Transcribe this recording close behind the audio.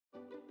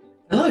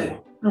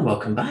Hello and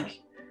welcome back.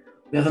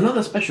 We have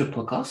another special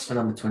podcast for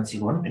number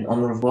 21 in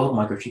honour of World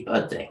Migratory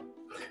Bird Day.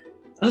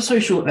 As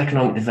social and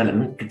economic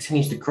development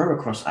continues to grow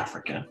across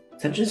Africa,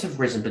 tensions have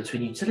risen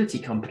between utility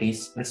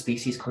companies and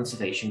species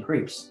conservation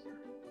groups.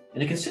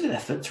 In a considered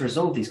effort to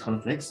resolve these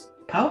conflicts,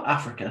 Power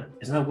Africa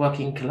is now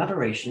working in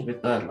collaboration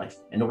with BirdLife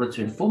in order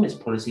to inform its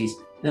policies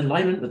in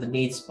alignment with the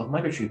needs of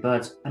migratory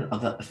birds and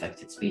other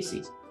affected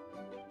species.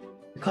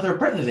 We cover a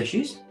breadth of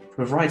issues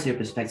from a variety of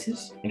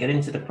perspectives and get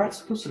into the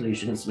practical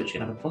solutions which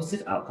can have a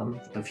positive outcome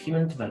for both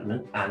human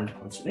development and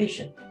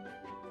conservation.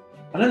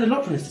 I learned a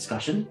lot from this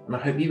discussion, and I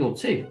hope you will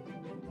too.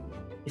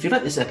 If you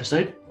like this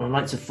episode and would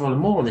like to follow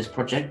more on this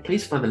project,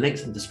 please follow the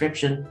links in the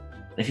description.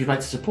 And if you'd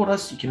like to support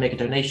us, you can make a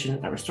donation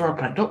at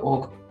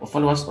restoreourplanet.org or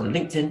follow us on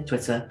LinkedIn,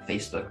 Twitter,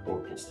 Facebook,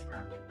 or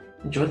Instagram.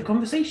 Enjoy the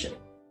conversation.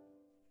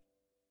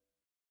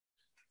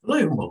 Hello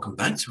and welcome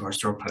back to our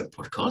Restore Our Planet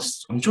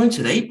podcast. I'm joined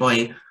today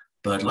by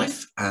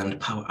BirdLife and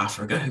Power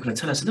Africa, who are going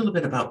to tell us a little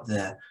bit about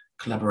their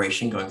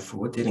collaboration going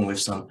forward, dealing with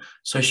some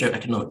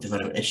socio-economic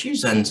development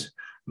issues and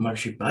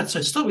migratory birds. So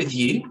to start with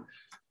you,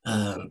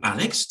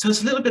 Alex, tell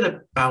us a little bit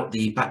about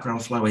the Background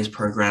Flyways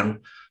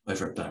program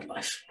over at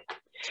BirdLife.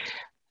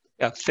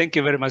 Yeah, thank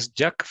you very much,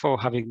 Jack, for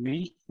having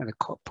me on the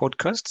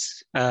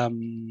podcast.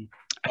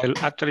 I'll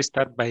actually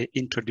start by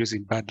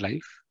introducing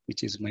BirdLife,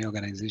 which is my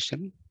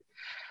organization,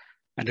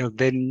 and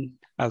then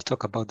I'll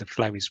talk about the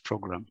Flyways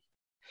program.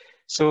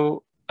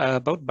 So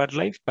about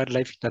BirdLife,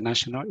 BirdLife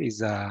International is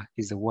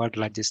the world's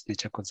largest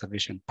nature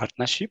conservation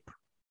partnership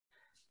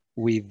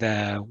with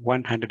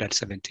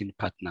 117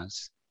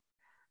 partners.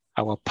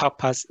 Our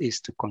purpose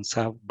is to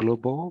conserve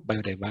global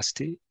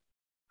biodiversity,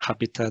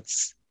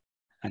 habitats,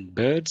 and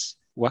birds,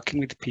 working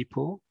with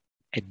people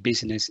and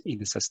business in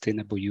the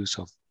sustainable use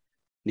of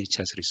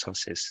nature's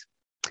resources.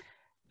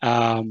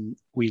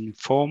 We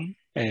inform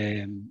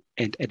and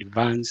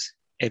advance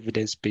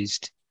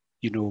evidence-based,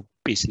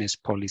 business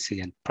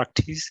policy and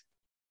practice,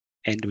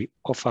 and we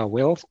offer a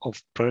wealth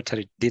of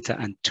proprietary data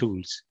and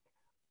tools.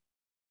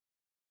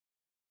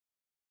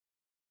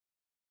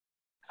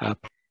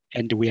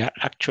 And we are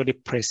actually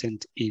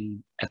present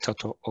in a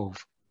total of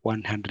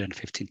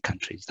 115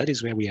 countries. That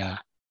is where we are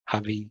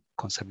having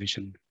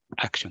conservation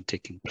action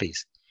taking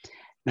place.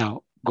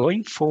 Now,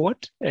 going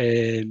forward,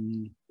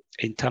 in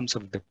terms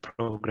of the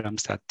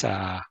programs that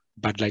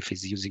BirdLife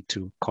is using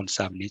to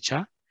conserve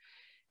nature,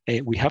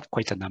 we have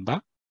quite a number.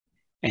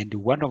 And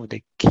one of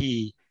the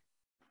key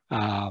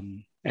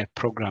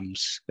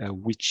programs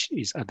which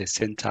is at the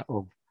center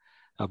of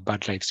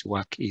BirdLife's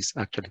work is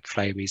actually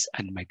Flyways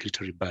and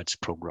Migratory Birds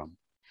program.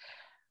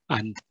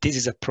 And this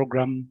is a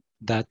program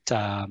that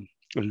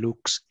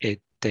looks at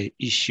the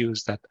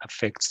issues that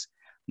affects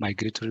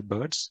migratory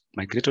birds.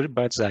 Migratory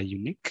birds are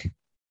unique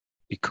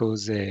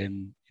because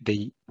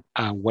they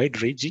are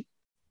wide-ranging.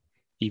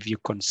 If you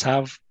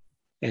conserve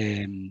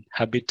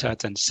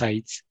habitats and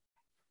sites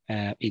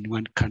in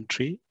one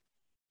country,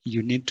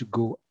 you need to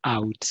go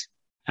out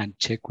and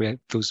check where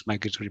those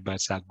migratory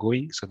birds are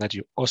going so that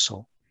you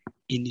also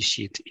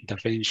initiate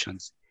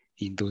interventions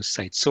in those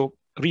sites. So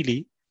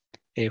really,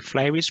 a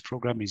Flyways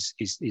program is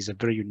a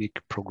very unique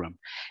program.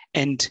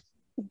 And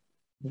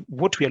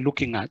what we are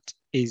looking at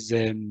is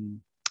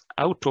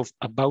out of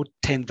about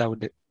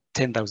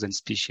 10,000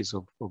 species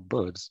of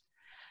birds,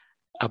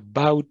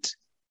 about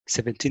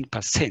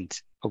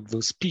 17% of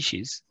those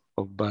species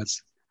of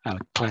birds are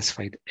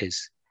classified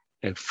as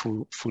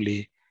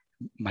fully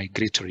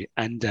migratory.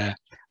 And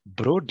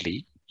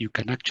broadly, you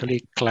can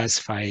actually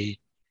classify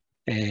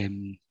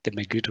the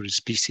migratory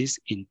species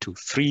into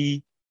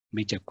three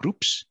major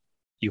groups.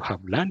 You have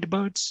land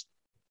birds,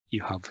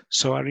 you have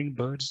soaring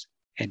birds,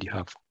 and you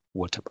have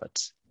water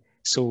birds.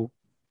 So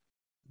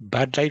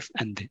BirdLife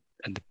and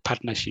the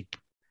partnership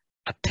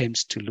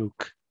attempts to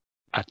look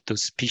at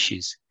those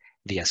species,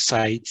 their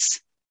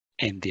sites,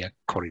 and their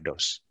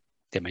corridors,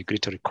 their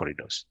migratory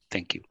corridors.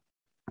 Thank you.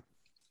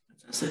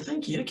 So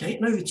thank you. Okay,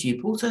 and over to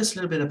you, Paul. Tell us a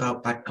little bit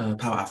about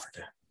Power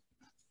Africa.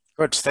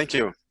 Good, thank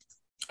you.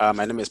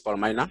 My name is Paul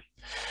Maina.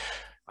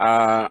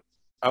 I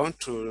want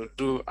to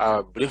do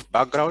a brief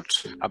background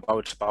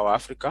about Power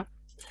Africa.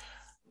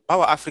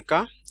 Power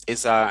Africa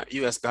is a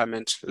US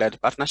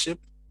government-led partnership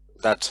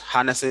that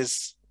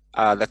harnesses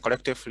the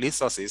collective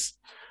resources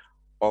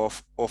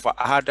of over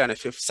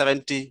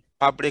 170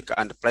 public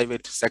and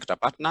private sector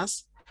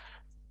partners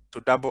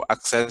to double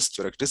access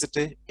to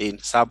electricity in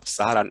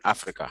sub-Saharan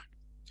Africa.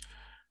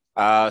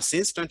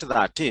 Since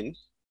 2013,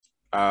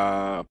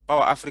 Power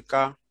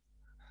Africa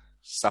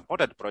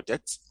supported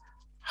projects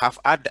have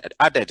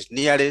added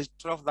nearly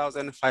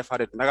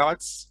 12,500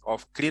 megawatts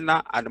of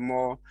cleaner and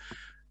more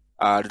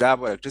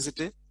reliable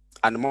electricity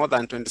and more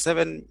than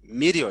 27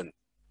 million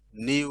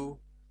new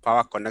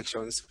power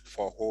connections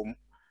for home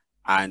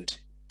and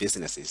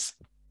businesses.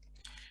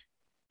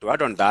 To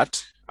add on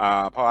that,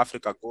 Power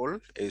Africa goal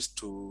is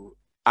to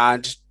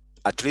add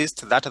at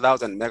least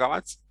 30,000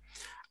 megawatts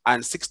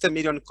and 60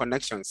 million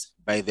connections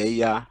by the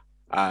year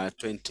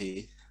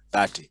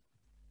 2030.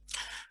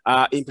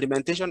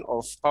 Implementation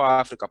of Power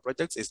Africa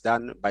projects is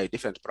done by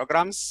different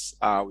programs.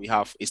 We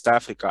have East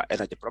Africa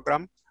Energy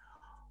Program.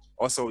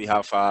 Also, we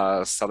have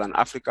Southern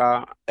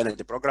Africa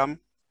Energy Program,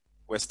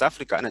 West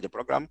Africa Energy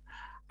Program,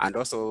 and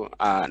also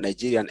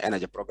Nigerian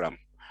Energy Program.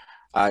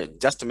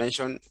 Just to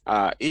mention,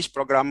 each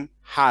program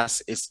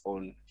has its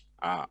own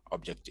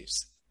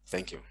objectives.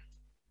 Thank you.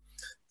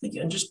 Thank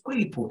you. And just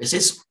quickly, Paul, is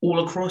this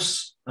all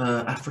across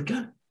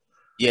Africa?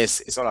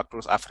 Yes, it's all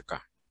across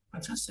Africa.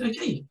 Fantastic.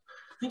 Okay.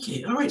 Thank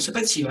you. All right. So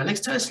back to you, Alex.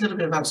 Tell us a little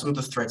bit about some of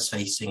the threats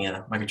facing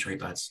migratory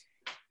birds.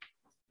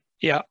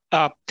 Yeah.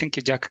 Thank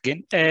you, Jack,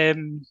 again.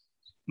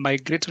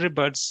 Migratory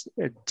birds,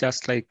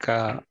 just like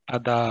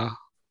other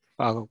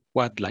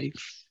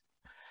wildlife,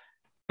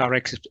 are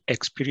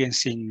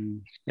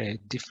experiencing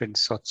different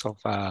sorts of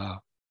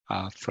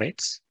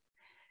threats.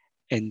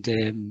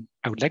 And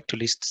I would like to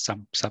list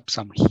some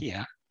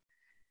here,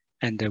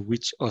 and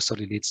which also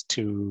relates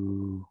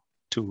to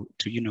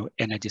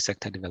energy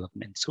sector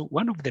development. So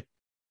one of the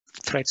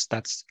threats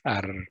that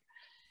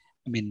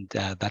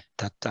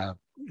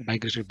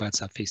migratory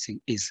birds are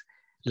facing is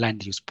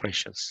land use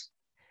pressures.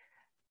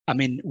 I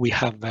mean, we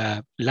have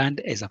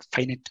land as a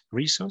finite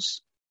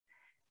resource,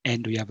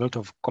 and we have a lot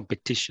of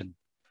competition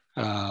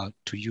to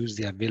use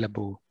the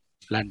available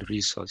land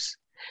resource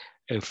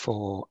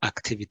for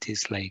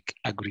activities like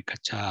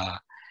agriculture.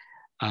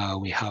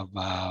 We have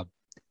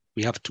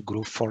to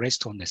grow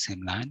forest on the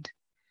same land.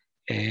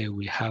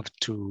 We have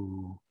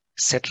to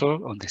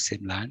settle on the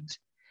same land.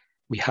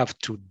 We have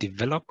to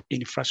develop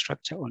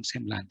infrastructure on the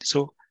same land.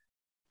 So,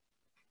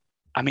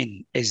 I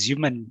mean, as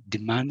human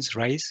demands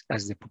rise,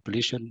 as the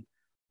population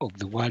of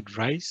the world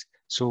rise,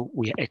 so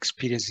we are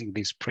experiencing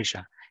this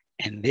pressure.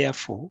 And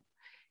therefore,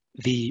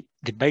 the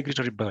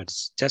migratory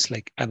birds, just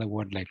like other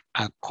wildlife,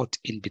 are caught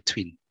in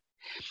between.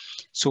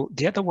 So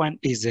the other one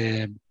is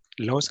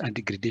loss and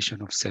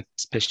degradation of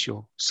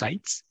special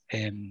sites.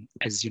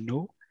 As you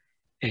know,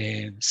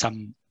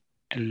 some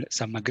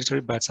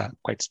migratory birds are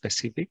quite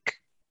specific.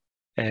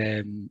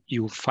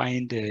 You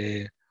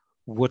find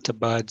water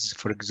birds,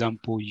 for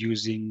example,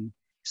 using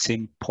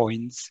same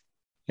points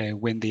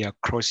when they are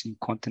crossing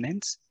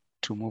continents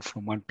to move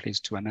from one place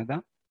to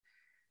another.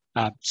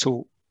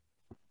 So,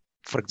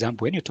 for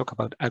example, when you talk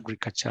about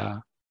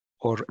agriculture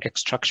or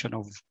extraction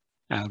of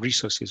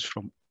resources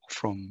from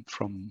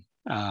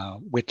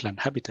wetland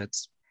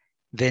habitats,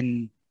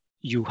 then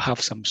you have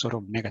some sort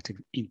of negative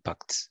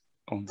impacts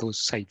on those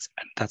sites,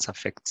 and that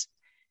affects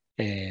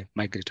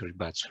migratory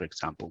birds, for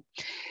example.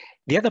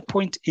 The other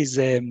point is,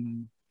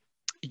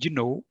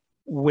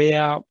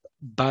 where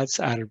birds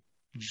are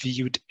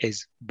viewed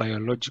as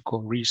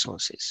biological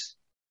resources.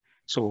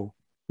 So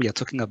we are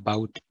talking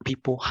about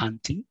people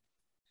hunting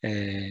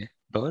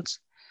birds,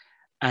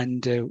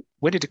 and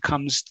when it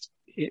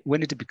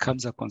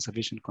becomes a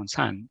conservation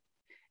concern,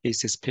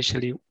 is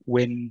especially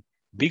when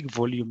big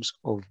volumes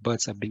of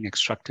birds are being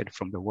extracted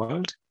from the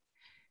world,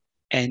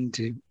 and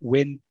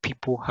when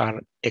people are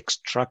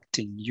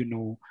extracting,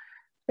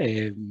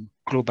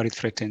 globally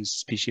threatened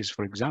species,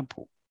 for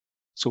example.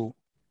 So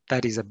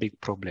that is a big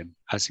problem,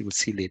 as you will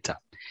see later.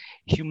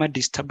 Human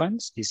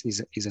disturbance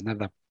is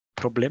another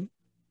problem,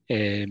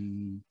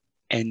 and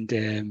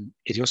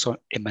it also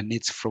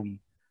emanates from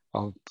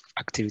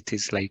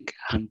activities like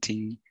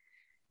hunting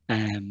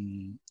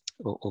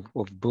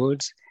of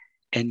birds.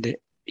 And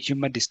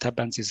human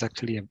disturbance is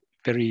actually a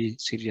very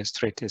serious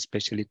threat,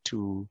 especially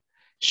to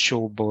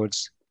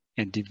shorebirds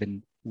and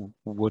even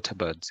water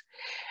birds.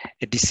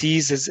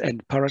 Diseases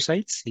and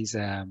parasites is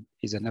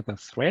another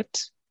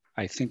threat.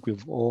 I think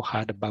we've all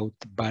heard about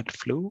the bird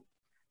flu,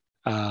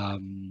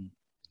 and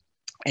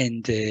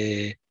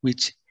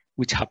which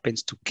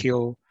happens to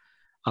kill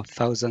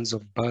thousands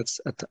of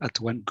birds at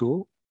one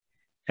go.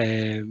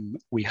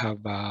 We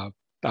have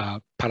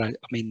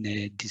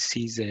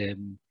disease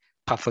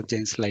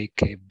pathogens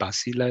like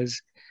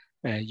bacillus,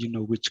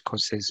 which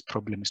causes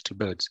problems to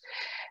birds.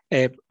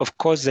 Of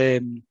course, I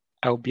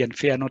will be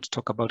unfair not to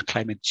talk about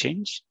climate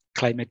change.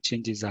 Climate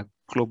change is a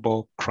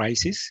global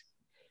crisis.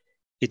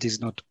 It is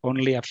not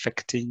only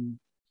affecting,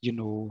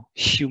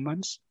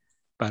 humans,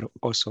 but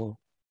also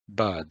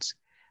birds.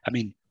 I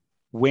mean,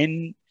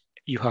 when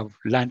you have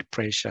land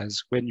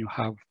pressures, when you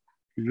have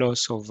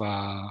loss of,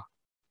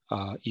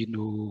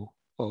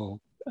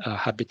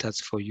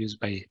 habitats for use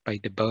by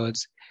the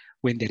birds,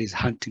 when there is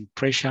hunting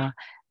pressure,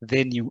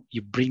 then you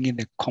bring in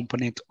the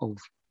component of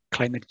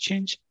climate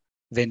change,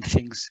 then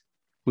things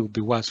will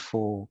be worse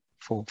for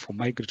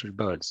migratory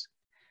birds.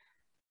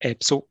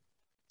 So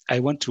I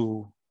want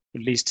to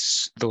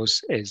list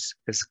those as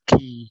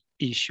key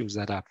issues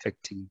that are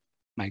affecting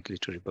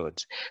migratory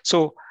birds.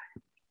 So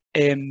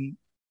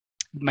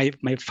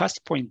my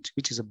first point,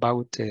 which is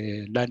about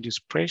land use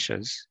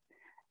pressures,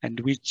 and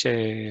which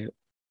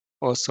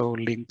also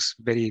links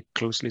very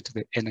closely to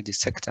the energy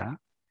sector,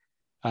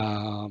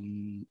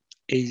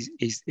 is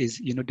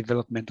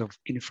development of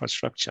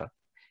infrastructure.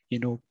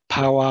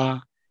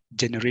 Power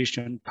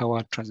generation,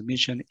 power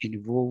transmission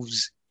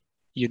involves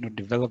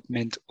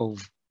development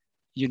of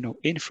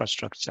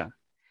infrastructure,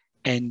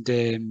 and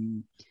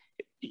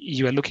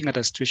you are looking at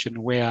a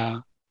situation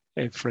where,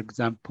 for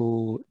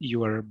example,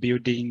 you are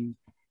building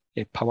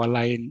a power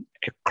line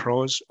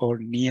across or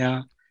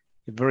near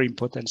a very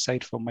important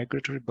site for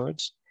migratory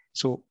birds.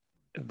 So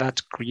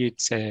that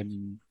creates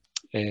some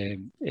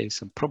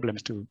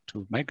problems to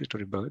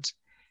migratory birds,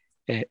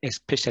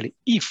 especially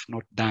if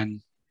not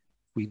done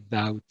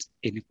without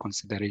any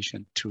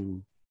consideration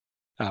to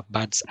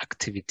birds'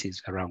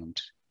 activities around.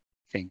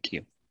 Thank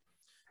you.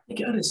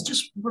 Okay, Alex,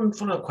 just one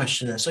follow-up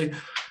question there. So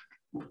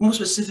more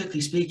specifically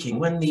speaking,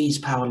 when these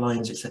power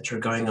lines, etc.,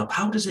 are going up,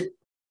 how does it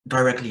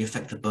directly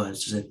affect the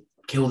birds? Does it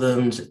kill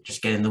them? Does it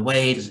just get in the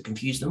way? Does it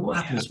confuse them? What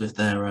happens with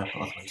their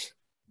pathways?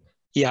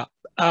 Yeah,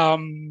 I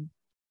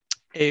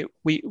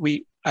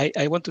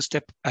want to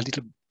step a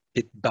little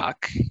bit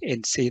back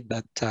and say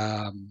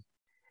that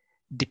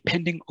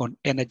depending on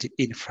energy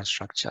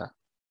infrastructure,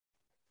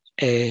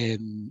 the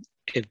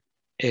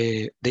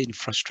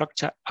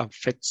infrastructure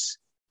affects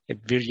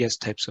various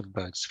types of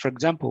birds. For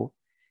example,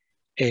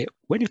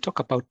 when you talk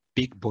about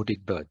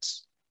big-bodied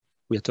birds,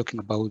 we are talking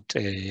about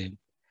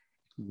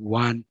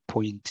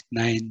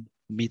 1.9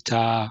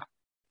 meter,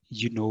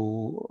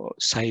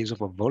 size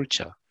of a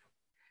vulture.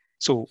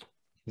 So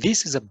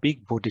this is a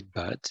big-bodied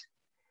bird,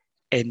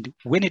 and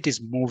when it is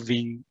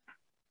moving,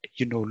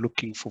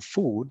 looking for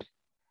food,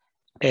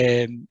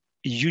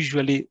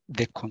 usually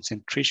the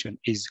concentration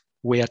is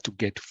where to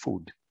get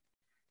food.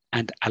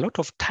 And a lot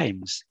of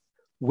times,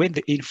 when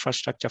the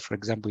infrastructure, for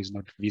example, is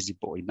not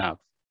visible enough,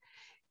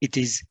 it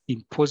is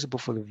impossible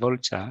for the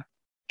vulture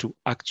to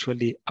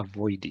actually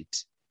avoid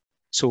it.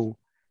 So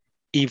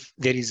if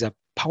there is a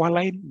power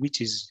line which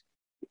is,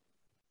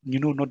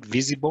 not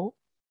visible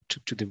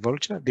to the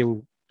vulture, they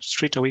will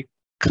straight away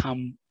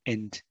come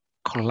and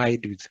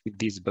collide with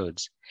these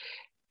birds.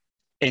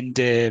 And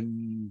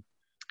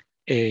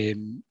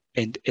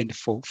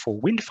for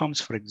wind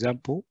farms, for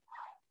example,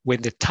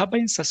 when the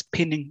turbines are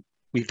spinning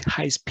with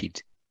high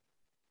speed,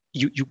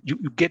 you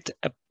get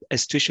a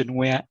situation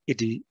where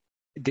the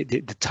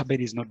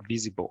turbine is not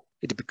visible.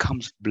 It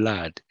becomes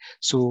blurred.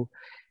 So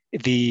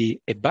a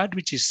bird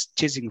which is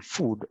chasing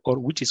food or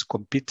which is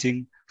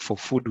competing for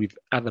food with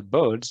other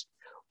birds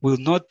will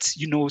not,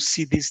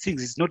 see these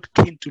things. It's not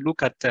keen to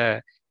look at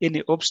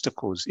any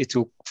obstacles. It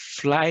will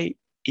fly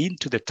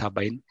into the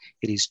turbine.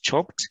 It is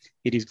chopped.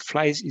 It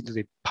flies into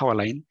the power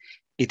line.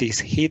 It is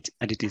hit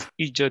and it is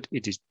injured.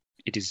 It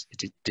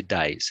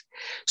dies.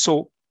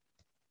 So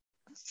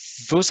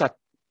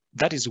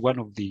that is one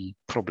of the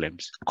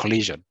problems,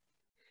 collision.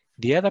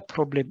 The other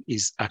problem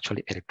is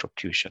actually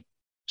electrocution.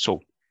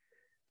 So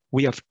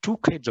we have two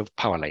kinds of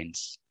power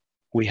lines.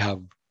 We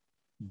have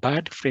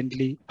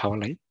bird-friendly power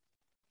line,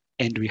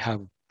 and we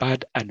have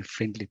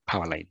bird-unfriendly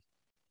power line.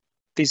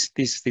 These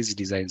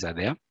designs are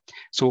there.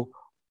 So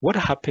what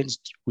happens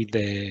with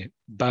the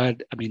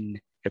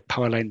a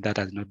power line that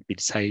has not been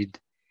designed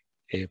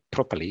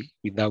properly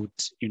without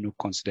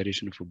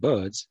consideration for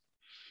birds?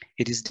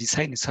 It is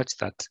designed such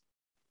that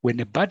when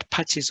a bird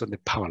perches on the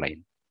power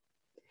line,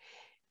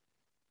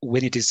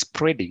 when it is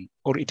spreading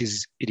or it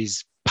is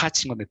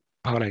perching on the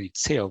power line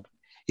itself,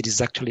 it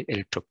is actually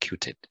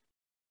electrocuted.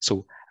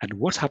 So, and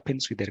what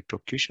happens with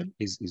electrocution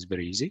is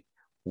very easy.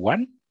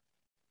 One,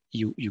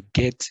 you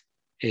get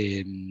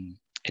an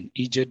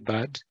injured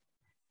bird,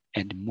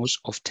 and most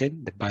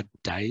often the bird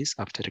dies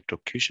after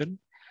electrocution.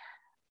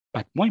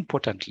 But more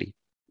importantly,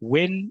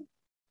 when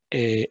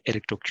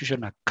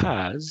electrocution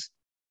occurs,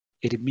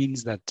 it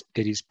means that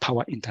there is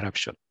power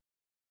interruption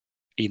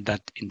in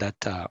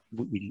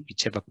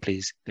whichever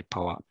place the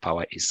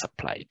power is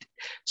supplied.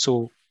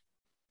 So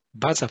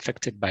birds are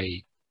affected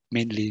by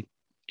mainly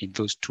in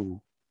those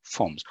two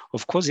forms.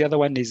 Of course, the other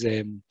one is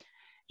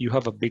you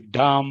have a big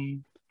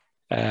dam.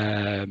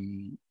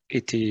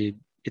 It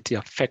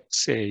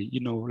affects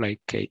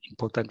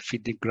important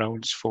feeding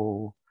grounds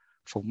for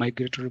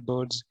migratory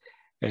birds.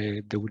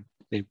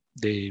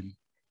 The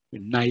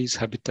nice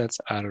habitats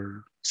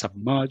are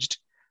submerged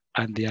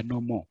and they are no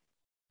more.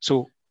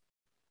 So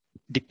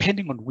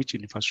depending on which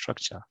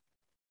infrastructure,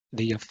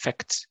 they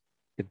affect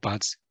the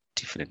birds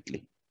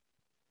differently.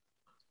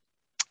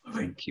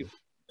 Thank you.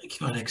 Thank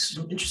you, Alex.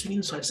 Some interesting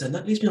insights there.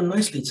 That leads me on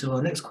nicely to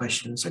our next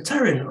question. So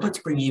Taryn, I'd like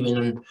to bring you in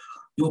and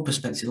your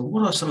perspective.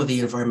 What are some of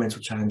the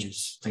environmental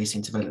challenges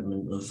facing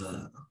development of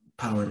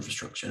power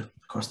infrastructure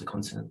across the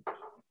continent?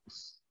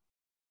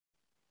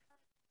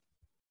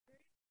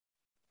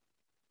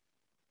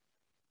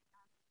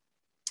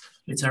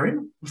 Hey, Taryn,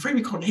 I'm afraid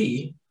we can't hear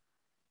you.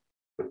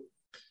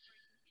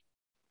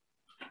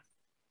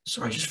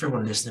 Sorry, just for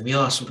everyone listening, we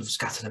are sort of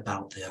scattered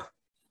about the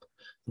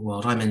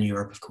world. I'm in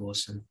Europe, of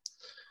course, and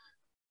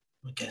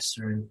my guests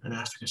are in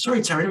Africa. Sorry,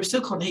 Taryn, we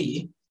still can't hear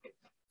you,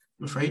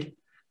 I'm afraid.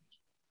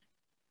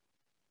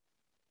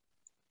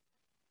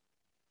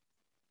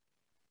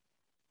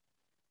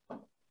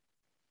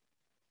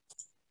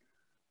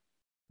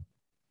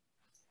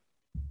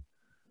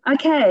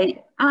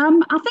 Okay,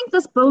 I think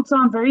this builds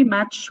on very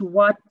much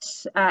what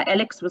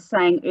Alex was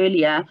saying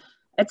earlier.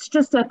 It's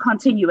just a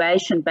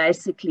continuation,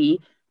 basically.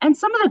 And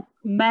some of the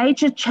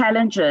major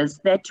challenges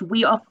that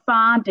we are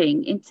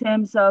finding in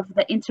terms of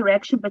the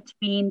interaction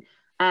between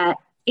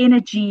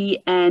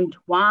energy and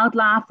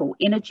wildlife, or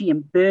energy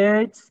and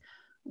birds,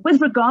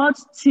 with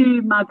regards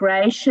to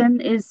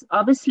migration, is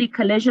obviously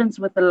collisions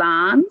with the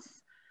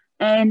lines.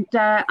 And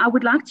I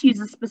would like to use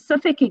a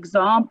specific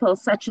example,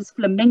 such as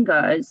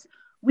flamingos.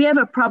 We have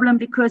a problem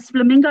because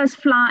flamingos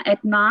fly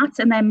at night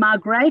and they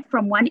migrate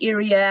from one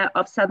area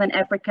of Southern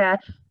Africa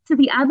to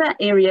the other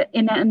area,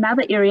 in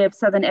another area of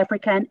Southern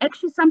Africa. And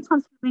actually,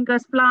 sometimes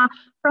flamingos fly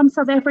from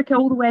South Africa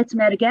all the way to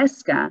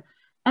Madagascar.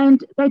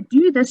 And they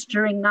do this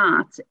during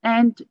night,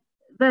 and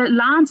the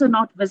lines are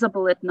not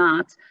visible at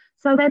night.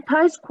 So they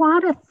pose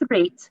quite a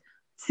threat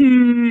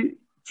to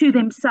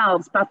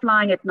themselves by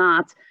flying at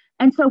night.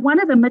 And so one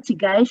of the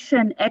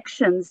mitigation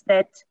actions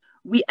that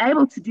we're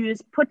able to do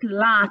is put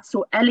lights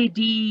or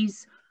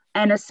LEDs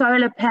and a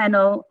solar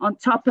panel on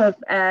top of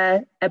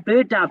a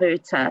bird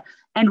diverter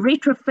and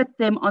retrofit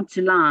them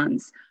onto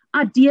lines.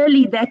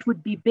 Ideally, that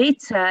would be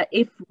better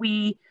if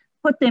we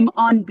put them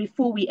on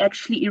before we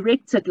actually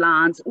erected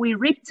lines, or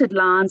erected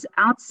lines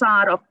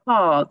outside of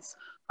paths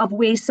of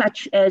where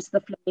such as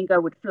the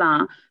flamingo would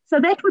fly. So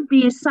that would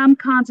be some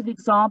kinds of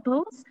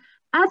examples.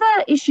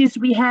 Other issues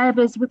we have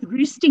is with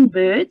roosting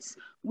birds.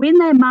 When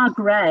they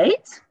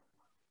migrate,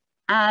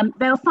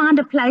 they'll find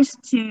a place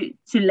to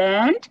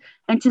land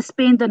and to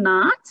spend the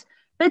night,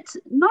 but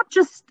not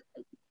just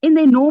in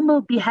their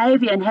normal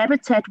behavior and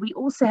habitat, we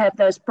also have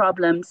those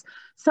problems.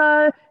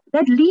 So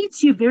that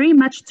leads you very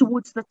much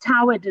towards the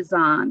tower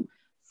design.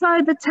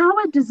 So the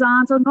tower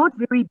designs are not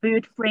very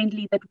bird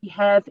friendly that we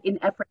have in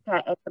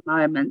Africa at the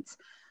moment.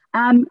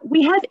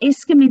 We have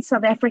Eskom in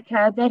South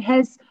Africa that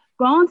has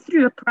gone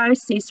through a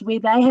process where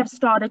they have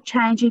started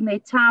changing their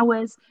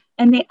towers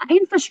and their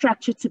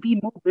infrastructure to be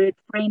more bird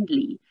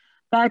friendly.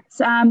 But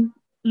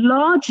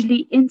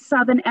largely in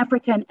Southern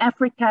Africa and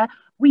Africa,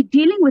 we're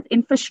dealing with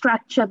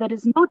infrastructure that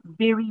is not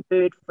very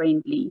bird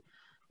friendly.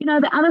 You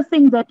know, the other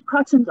thing that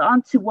cottons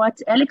on to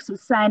what Alex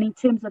was saying in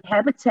terms of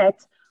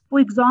habitat, for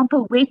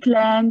example,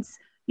 wetlands,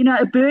 you know,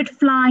 a bird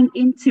flying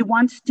into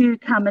wants to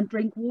come and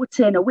drink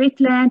water in a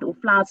wetland or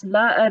flies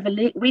low over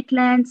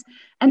wetlands.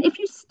 And if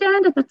you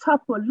stand at the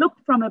top or look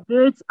from a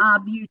bird's eye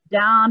view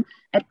down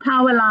at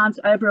power lines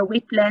over a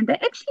wetland, they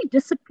actually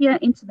disappear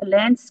into the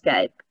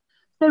landscape.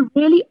 They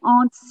really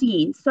aren't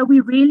seen. So we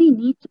really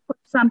need to put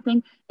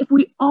something, if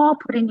we are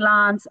putting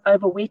lines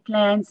over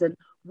wetlands and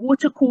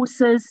water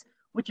courses,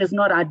 which is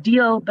not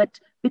ideal, but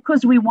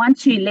because we want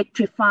to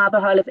electrify the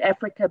whole of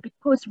Africa,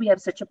 because we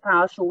have such a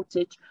power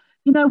shortage,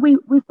 you know,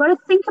 we've got to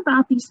think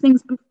about these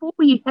things before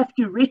we have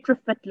to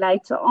retrofit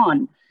later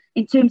on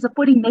in terms of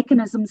putting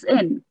mechanisms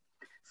in.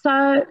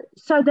 So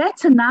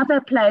that's another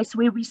place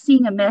where we're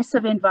seeing a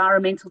massive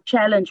environmental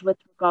challenge with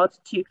regards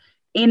to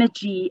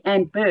energy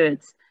and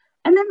birds.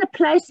 And then the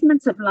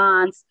placements of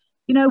lines,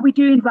 you know, we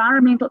do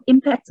environmental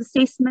impact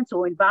assessments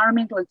or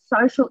environmental and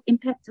social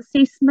impact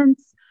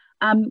assessments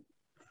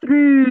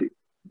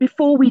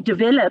before we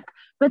develop.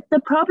 But the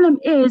problem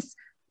is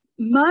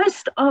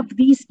most of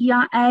these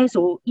EIAs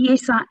or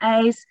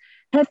ESIAs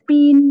have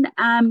been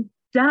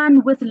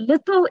done with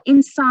little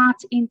insight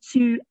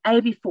into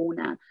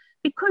avifauna,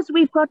 because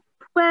we've got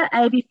poor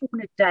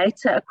avifauna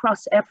data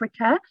across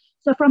Africa.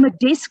 So from a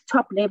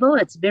desktop level,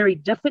 it's very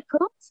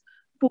difficult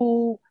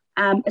for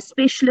a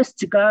specialist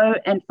to go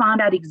and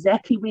find out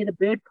exactly where the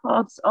bird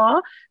paths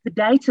are. The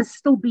data is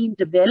still being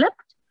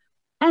developed.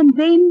 And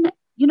then,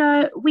 you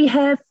know, we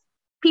have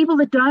people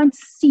that don't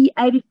see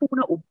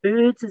avifauna or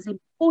birds as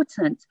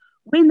important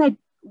when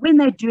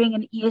they're doing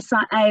an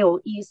ESIA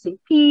or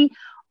ESMP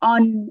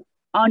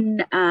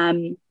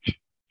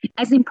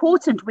as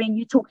important when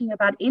you're talking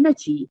about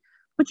energy,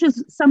 which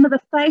is some of the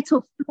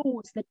fatal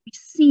flaws that we're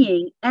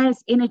seeing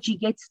as energy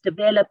gets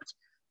developed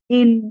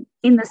in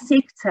the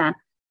sector.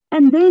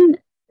 And then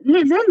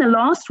the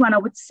last one I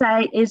would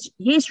say is,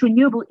 yes,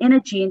 renewable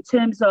energy in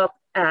terms of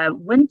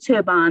wind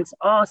turbines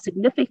are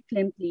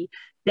significantly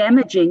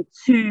damaging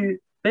to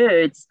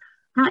birds.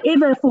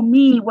 However, for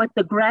me, what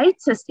the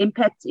greatest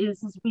impact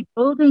is we're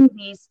building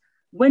these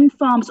wind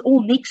farms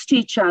all next to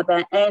each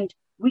other, and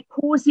we're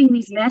causing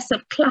these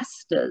massive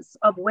clusters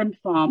of wind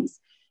farms.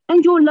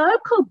 And your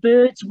local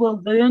birds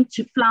will learn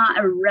to fly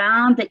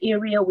around the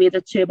area where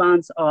the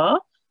turbines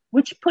are,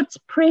 which puts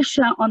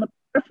pressure on the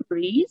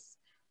peripheries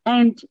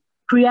and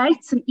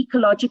creates an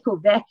ecological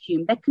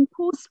vacuum that can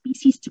cause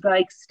species to go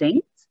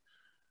extinct.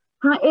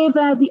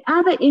 However, the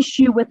other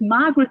issue with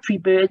migratory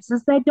birds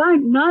is they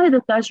don't know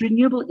that those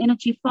renewable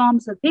energy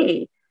farms are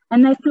there,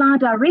 and they fly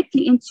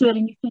directly into it,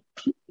 and you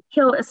can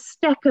kill a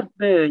stack of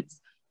birds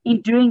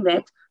in doing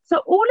that. So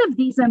all of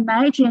these are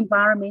major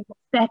environmental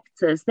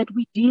factors that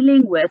we're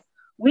dealing with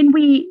when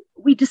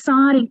we're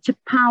deciding to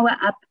power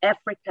up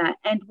Africa,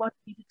 and what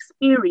we've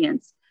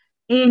experienced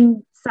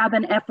in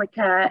Southern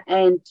Africa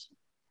and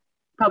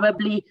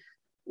probably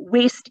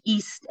West,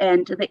 East,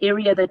 and the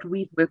area that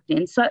we've worked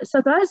in. So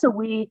those are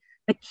where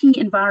the key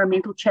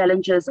environmental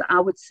challenges, I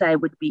would say,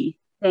 would be.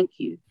 Thank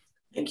you.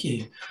 Thank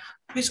you.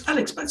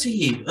 Alex, back to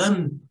you.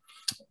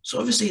 So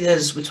obviously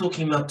we're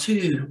talking about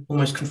two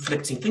almost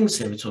conflicting things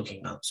here. We're talking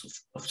about sort of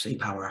obviously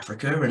Power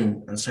Africa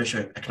and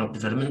socio-economic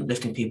development,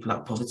 lifting people out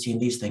of poverty and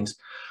these things.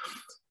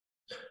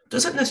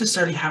 Does it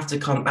necessarily have to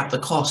come at the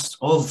cost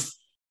of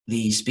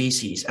these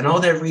species? And are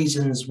there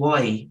reasons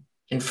why,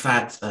 in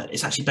fact,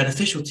 it's actually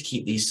beneficial to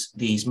keep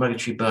these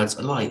migratory birds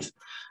alive?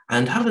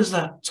 And how does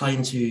that tie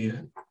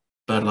into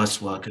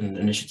BirdLife's work and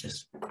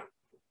initiatives?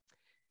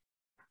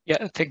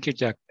 Yeah, thank you,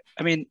 Jack.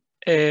 I mean,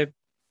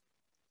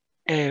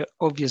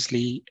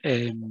 obviously,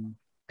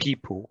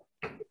 people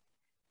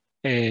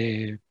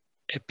in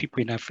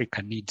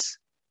Africa needs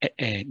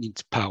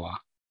power.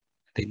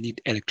 They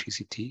need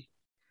electricity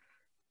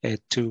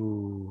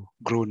to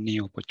grow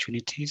new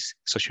opportunities,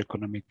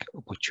 socioeconomic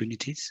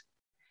opportunities.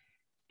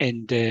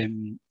 And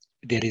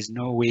there is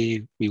no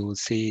way we will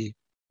say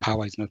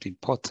power is not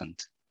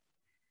important.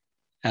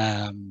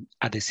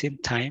 At the same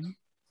time,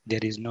 there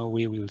is no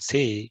way we will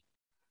say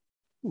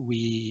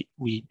we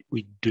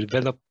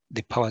develop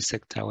the power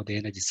sector or the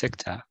energy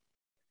sector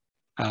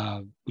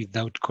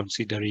without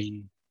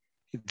considering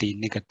the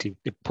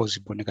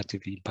possible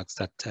negative impacts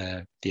that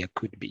there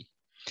could be.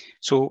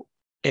 So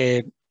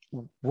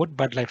what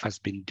BirdLife has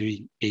been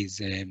doing is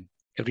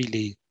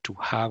really to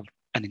have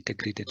an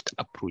integrated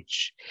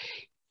approach.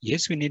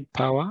 Yes, we need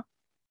power,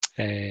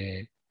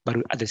 but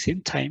at the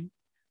same time,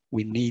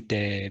 we need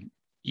a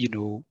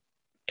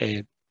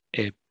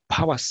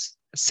power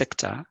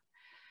sector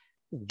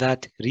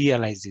that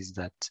realizes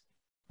that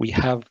we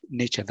have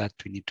nature that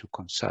we need to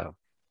conserve,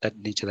 that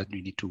nature that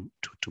we need to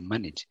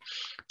manage.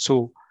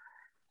 So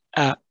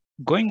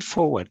going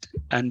forward,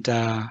 and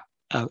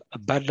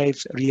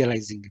BirdLife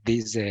realizing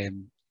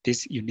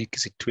this unique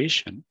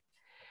situation,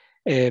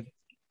 as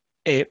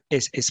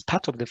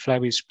part of the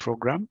Flyways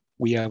program,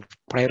 we have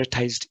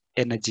prioritized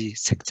energy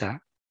sector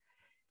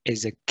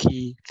as a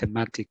key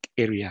thematic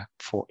area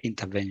for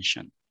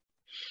intervention.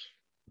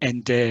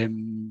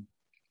 And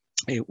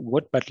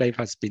what BirdLife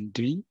has been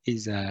doing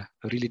is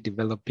really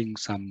developing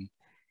some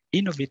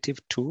innovative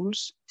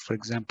tools. For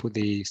example,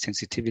 the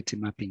sensitivity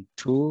mapping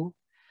tool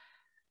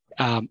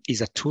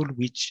is a tool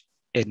which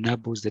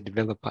enables the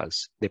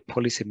developers, the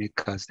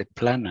policymakers, the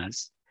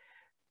planners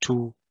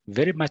to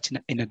very much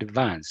in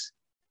advance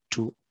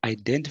to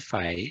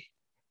identify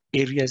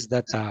areas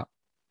that are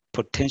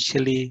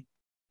potentially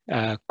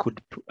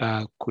could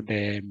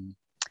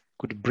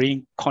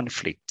bring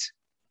conflict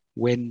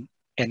when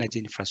energy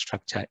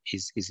infrastructure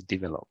is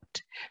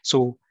developed.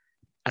 So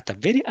at a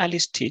very early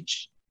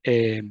stage,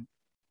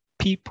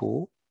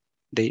 people,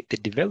 the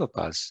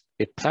developers,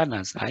 the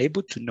planners are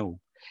able to know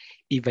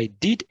if I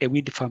did a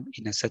wind farm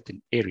in a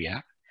certain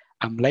area,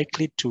 I'm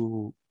likely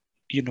to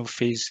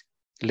face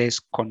less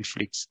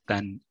conflicts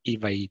than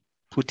if I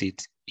put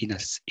it in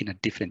a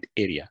different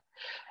area.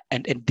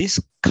 And this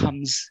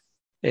comes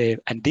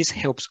and this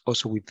helps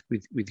also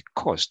with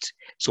cost.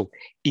 So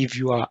if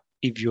you're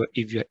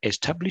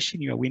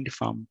establishing your wind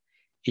farm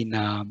in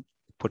a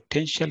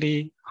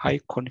potentially high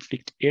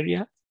conflict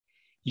area,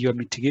 your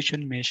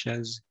mitigation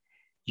measures,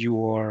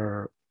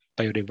 your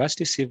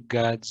biodiversity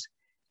safeguards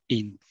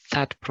in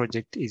that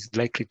project is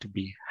likely to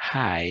be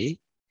high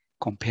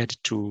compared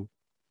to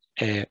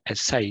a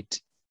site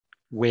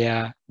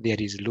where there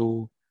is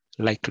low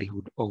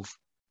likelihood of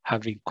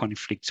having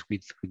conflicts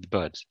with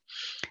birds.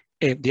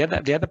 The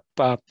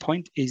other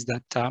point is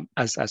that,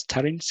 as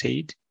Taryn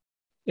said,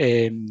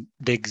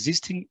 the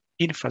existing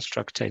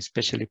infrastructure,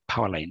 especially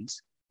power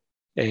lines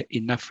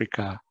in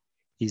Africa,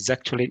 is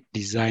actually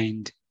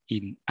designed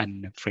in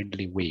an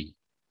unfriendly way.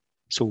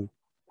 So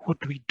what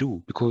do we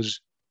do?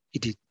 Because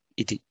it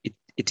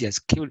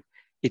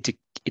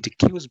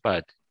kills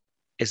bird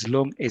as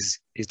long as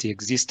it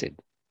existed,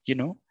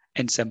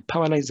 and some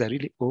power lines are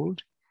really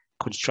old,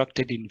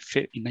 constructed in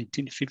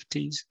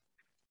 1950s,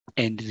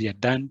 and they are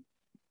done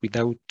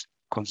without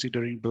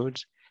considering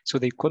birds. So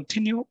they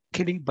continue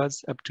killing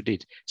birds up to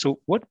date.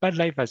 So what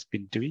BirdLife has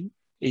been doing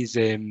is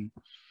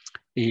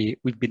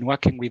we've been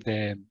working with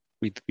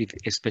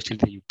especially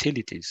the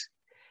utilities,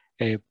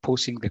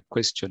 posing the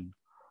question,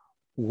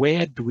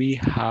 where do we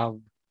have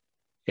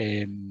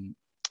the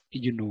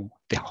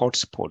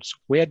hotspots?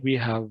 Where do we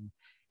have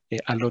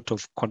a lot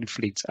of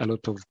conflicts, a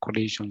lot of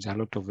collisions, a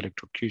lot of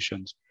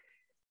electrocutions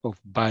of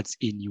birds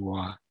in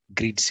your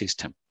grid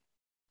system?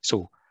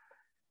 So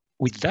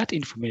with that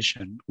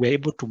information, we're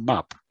able to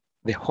map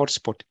the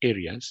hotspot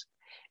areas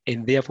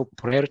and therefore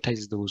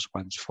prioritize those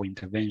ones for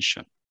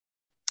intervention.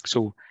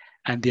 So,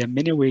 and there are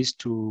many ways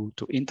to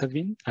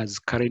intervene. As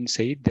Karen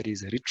said, there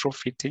is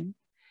retrofitting.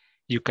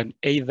 You can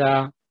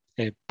either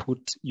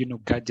put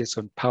gadgets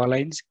on power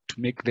lines to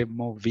make them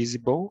more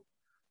visible,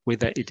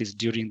 whether it is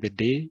during the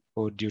day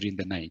or during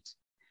the night,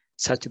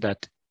 such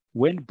that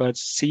when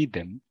birds see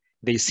them,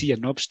 they see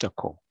an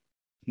obstacle,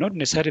 not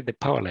necessarily the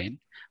power line,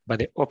 but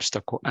the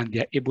obstacle, and they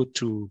are able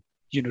to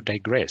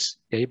digress.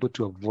 They're able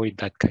to avoid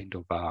that kind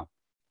of an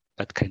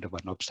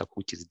obstacle,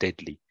 which is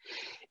deadly.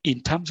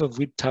 In terms of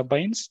wind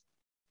turbines,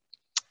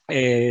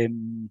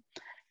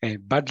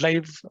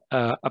 BirdLife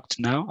up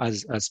to now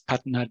has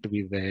partnered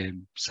with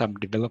some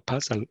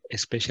developers,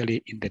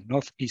 especially in the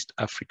Northeast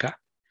Africa,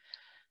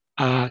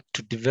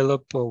 to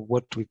develop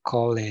what we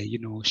call a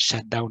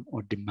shutdown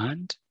on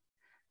demand.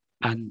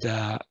 And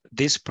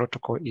this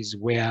protocol is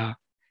where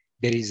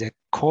there is a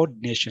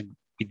coordination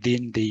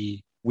within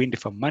the wind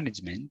farm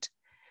management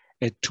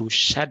to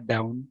shut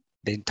down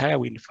the entire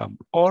wind farm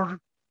or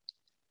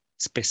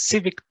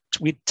specific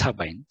wind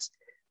turbines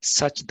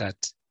such that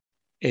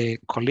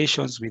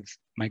collisions with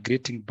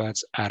migrating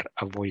birds are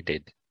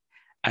avoided.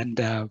 And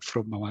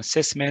from our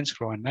assessments,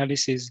 from our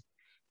analysis,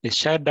 the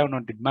shutdown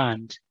on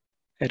demand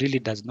really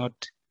does not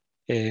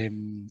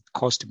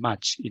cost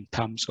much in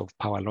terms of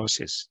power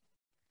losses.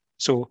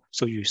 So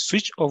you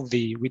switch off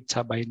the wind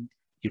turbine,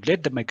 you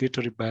let the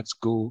migratory birds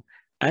go,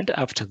 and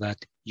after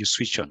that, you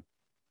switch on.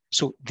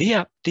 So they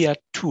are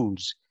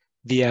tools,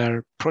 they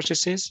are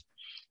processes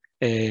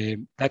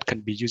that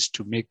can be used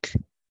to make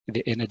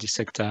the energy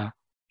sector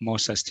more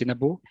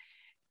sustainable.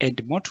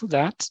 And more to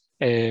that,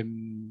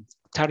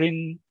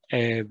 Taryn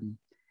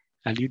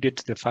alluded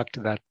to the fact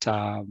that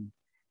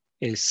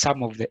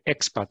some of the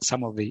experts,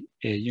 some of the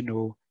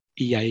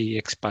EIA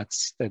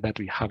experts that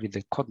we have in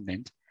the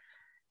continent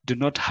do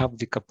not have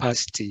the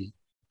capacity,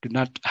 do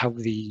not have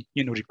the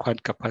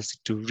required capacity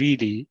to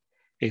really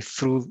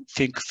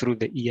think through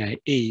the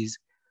EIAs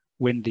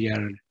when they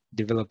are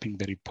developing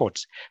the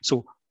reports.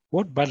 So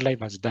what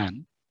BirdLife has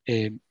done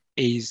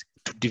is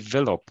to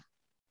develop,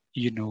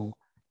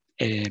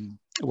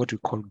 what we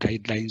call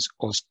guidelines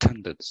or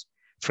standards.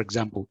 For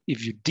example,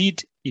 if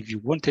you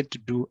wanted to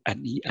do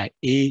an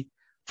EIA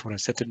for a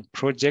certain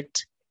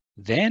project,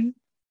 then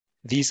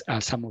these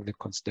are some of the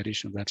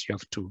considerations that you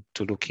have to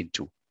look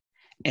into.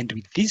 And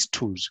with these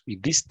tools,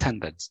 with these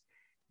standards,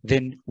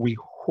 then we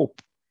hope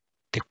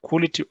the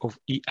quality of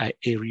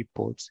EIA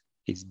reports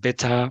is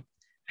better.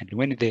 And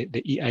when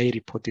the EIA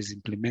report is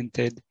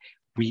implemented,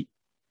 we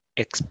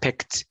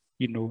expect,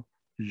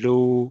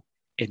 low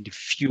and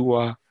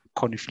fewer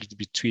conflicts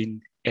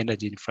between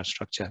energy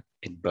infrastructure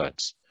and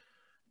birds.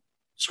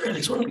 Sorry,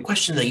 Alex, one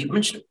question there. You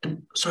mentioned,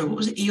 sorry, what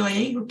was it,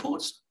 EIA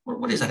reports?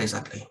 What is that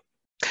exactly?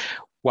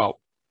 Well,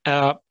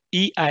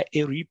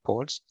 EIA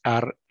reports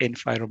are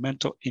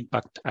environmental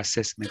impact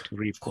assessment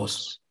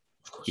reports.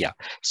 Of course. Yeah.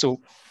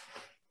 So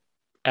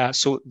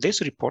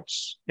these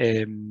reports,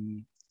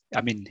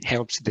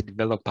 helps the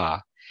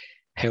developer,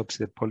 helps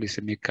the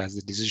policymakers,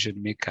 the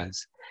decision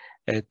makers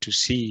to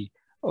see,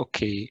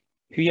 okay,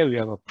 here we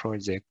have a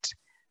project,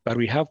 but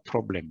we have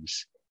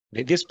problems.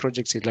 This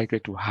project is likely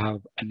to have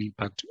an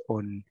impact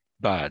on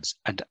birds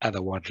and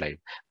other wildlife,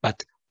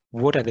 but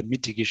what are the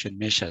mitigation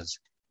measures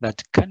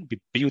that can be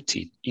built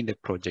in the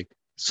project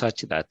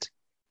such that,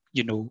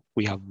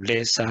 we have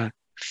lesser,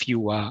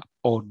 fewer,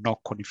 or no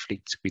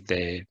conflicts with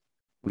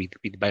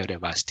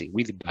biodiversity,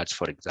 with birds,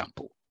 for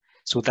example.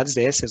 So that's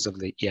the essence of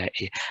the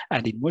EIA.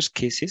 And in most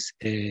cases,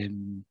 a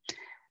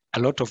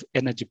lot of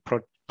energy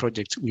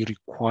projects will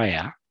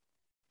require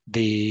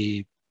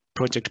the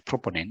project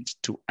proponent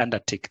to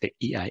undertake the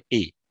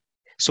EIA.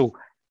 So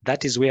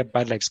that is where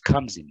BirdLife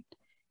comes in.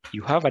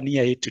 You have an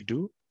EIA to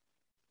do,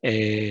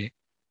 the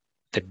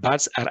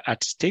birds are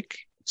at stake.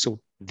 So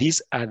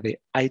these are the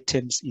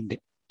items in the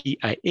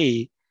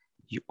EIA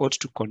you ought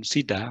to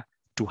consider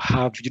to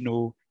have,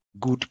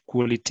 good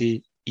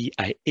quality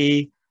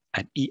EIA,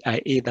 an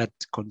EIA that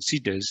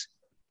considers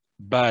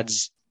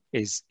birds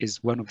is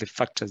one of the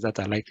factors that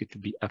are likely to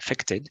be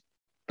affected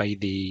by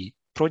the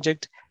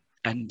project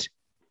and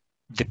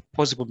the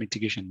possible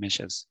mitigation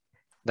measures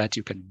that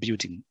you can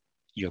build in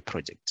your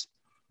project.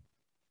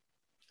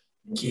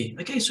 Thank you.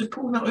 Okay, so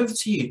Paul, now over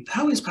to you.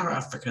 How is Power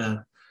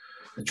Africa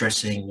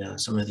addressing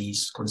some of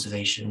these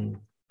conservation,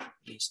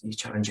 these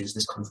challenges,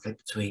 this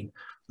conflict between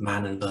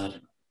man and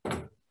bird?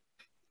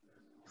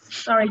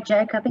 Sorry,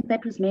 Jack, I think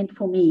that was meant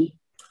for me.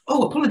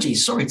 Oh,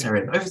 apologies. Sorry,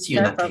 Taryn. Over to you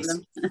in that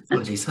problem. Case.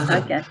 Apologies.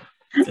 Okay.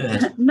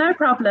 No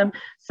problem.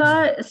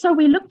 So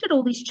we looked at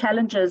all these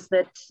challenges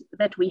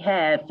that we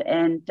have,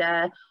 and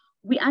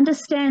we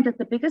understand that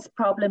the biggest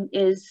problem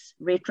is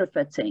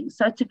retrofitting.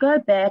 So to go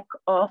back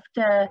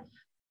after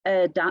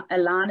a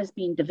line has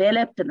been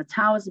developed and the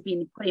towers have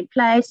been put in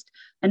place,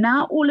 and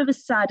now all of a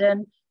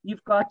sudden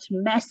you've got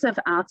massive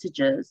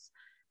outages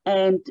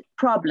and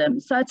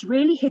problems. So it's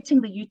really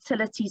hitting the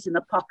utilities in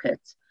the pocket.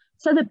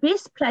 So the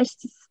best place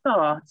to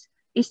start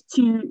is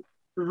to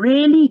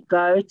really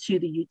go to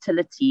the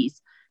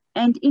utilities.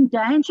 And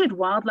Endangered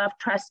Wildlife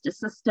Trust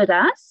assisted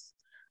us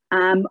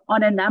on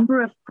a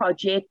number of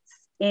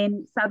projects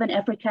in Southern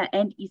Africa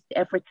and East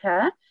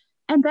Africa.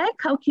 And they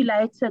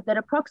calculated that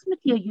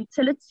approximately a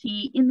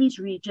utility in these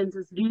regions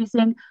is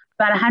losing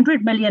about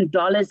 $100 million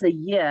a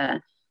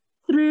year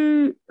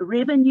through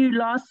revenue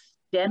loss,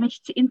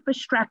 damage to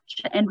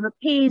infrastructure, and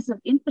repairs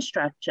of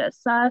infrastructure.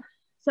 So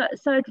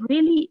it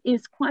really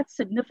is quite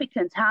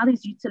significant how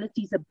these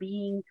utilities are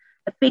being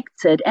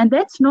affected. And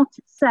that's not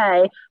to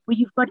say where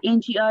you've got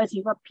NGOs,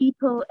 you've got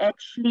people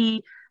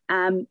actually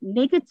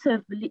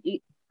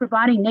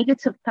providing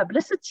negative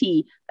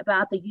publicity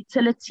about the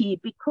utility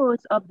because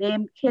of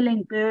them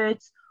killing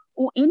birds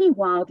or any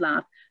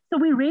wildlife. So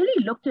we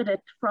really looked at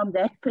it from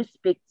that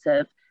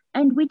perspective,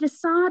 and we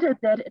decided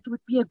that it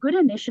would be a good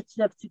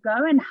initiative to go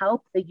and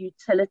help the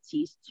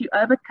utilities to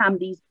overcome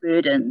these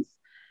burdens.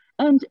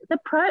 And the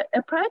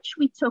approach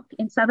we took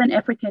in Southern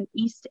Africa and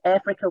East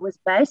Africa was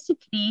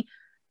basically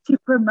to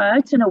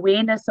promote an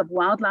awareness of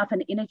wildlife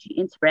and energy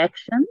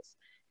interactions.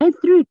 And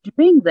through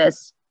doing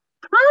this,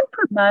 try and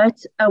promote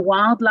a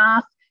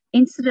wildlife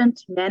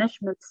incident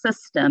management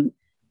system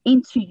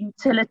into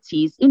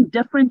utilities in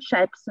different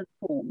shapes and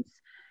forms,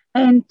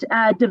 and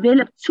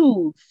develop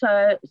tools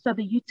so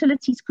the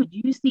utilities could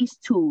use these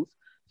tools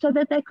so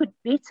that they could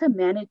better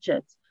manage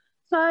it.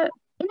 So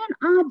in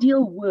an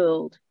ideal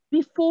world,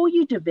 before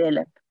you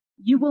develop,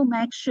 you will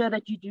make sure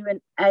that you do an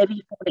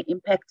avifauna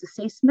impact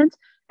assessment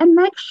and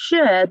make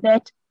sure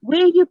that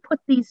where you put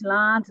these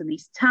lines and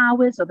these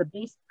towers are the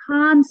best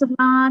kinds of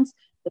lines,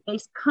 the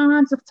best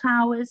kinds of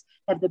towers,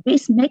 have the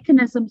best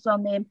mechanisms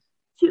on them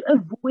to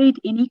avoid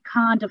any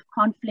kind of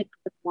conflict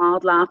with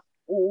wildlife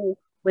or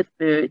with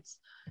birds.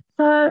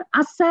 So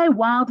I say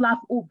wildlife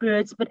or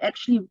birds, but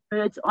actually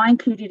birds are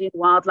included in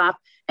wildlife.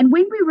 And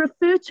when we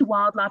refer to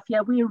wildlife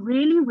here, we are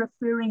really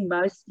referring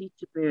mostly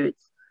to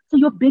birds. So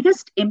your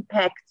biggest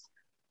impact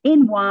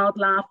in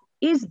wildlife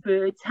is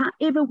birds.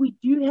 However, we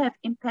do have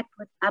impact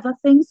with other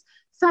things,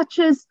 such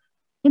as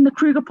in the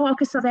Kruger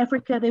Park of South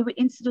Africa, there were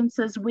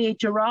incidences where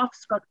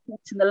giraffes got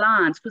caught in the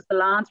lines because the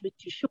lines were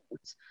too short.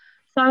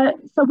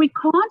 So we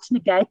can't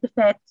negate the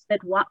fact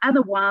that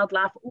other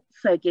wildlife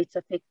also gets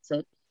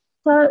affected.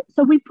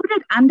 So we put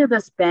it under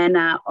this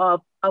banner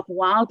of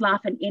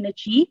wildlife and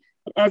energy.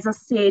 As I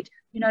said,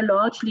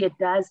 largely it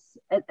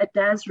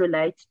does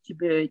relate to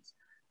birds.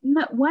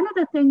 One of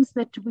the things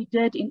that we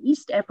did in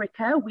East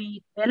Africa,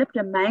 we developed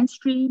a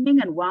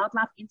mainstreaming and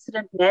wildlife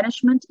incident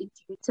management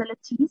into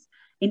utilities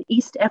in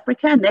East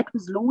Africa, and that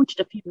was launched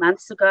a few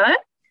months ago.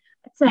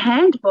 It's a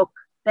handbook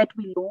that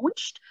we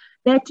launched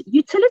that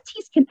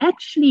utilities can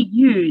actually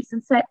use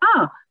and say,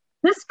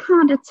 this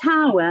kind of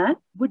tower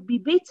would be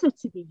better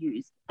to be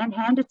used, and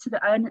hand it to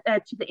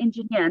the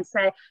engineer and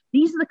say,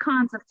 these are the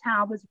kinds of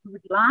towers we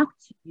would like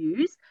to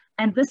use,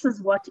 and this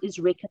is what is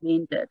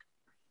recommended.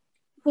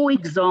 For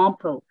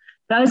example,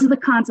 those are the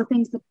kinds of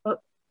things that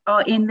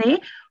are in there.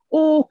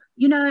 Or,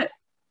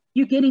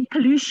 you're getting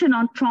pollution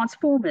on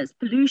transformers.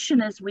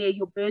 Pollution is where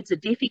your birds are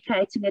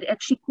defecating. It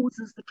actually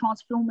causes the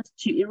transformers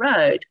to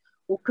erode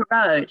or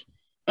corrode.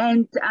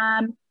 And,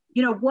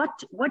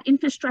 what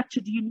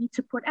infrastructure do you need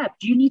to put up?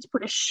 Do you need to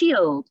put a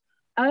shield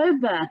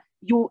over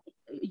your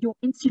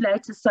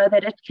insulator so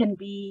that it can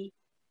be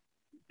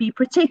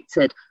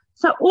protected?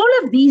 So all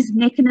of these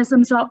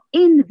mechanisms are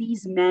in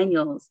these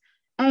manuals.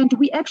 And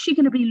we're actually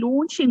going to be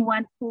launching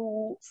one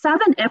for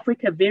Southern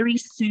Africa very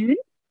soon,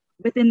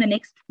 within the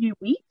next few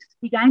weeks.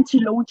 We're going to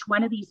launch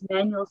one of these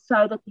manuals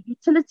so that the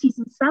utilities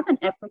in Southern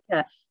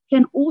Africa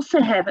can also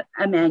have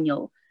a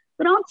manual.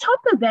 But on top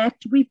of that,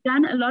 we've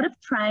done a lot of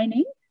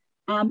training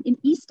in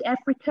East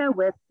Africa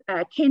with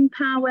Ken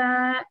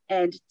Power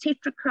and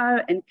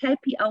Tetraco and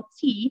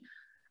KPLT.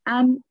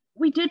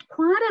 We did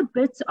quite a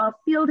bit of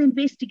field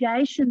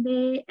investigation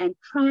there and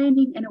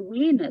training and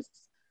awareness,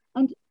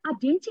 and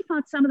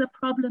identified some of the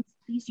problems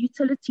these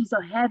utilities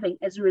are having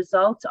as a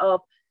result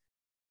of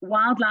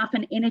wildlife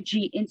and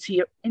energy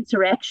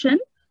interaction.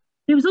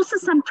 There was also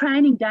some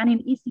training done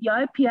in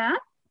Ethiopia,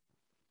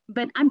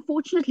 but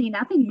unfortunately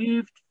nothing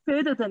moved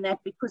further than that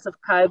because of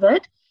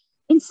COVID.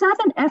 In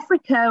Southern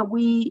Africa,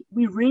 we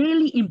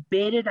really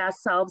embedded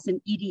ourselves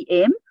in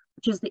EDM,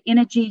 which is the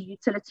energy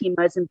utility in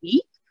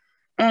Mozambique.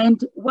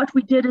 And what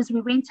we did is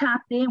we went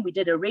out there and we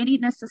did a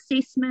readiness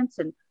assessment,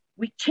 and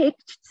we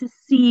checked to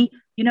see,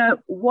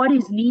 what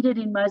is needed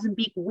in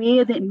Mozambique,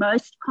 where the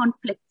most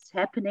conflicts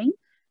happening.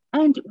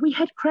 And we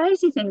had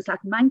crazy things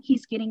like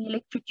monkeys getting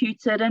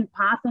electrocuted and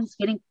pythons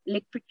getting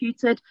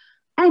electrocuted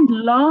and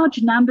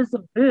large numbers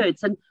of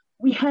birds. And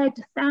we had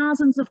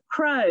thousands of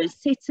crows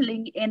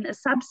settling in a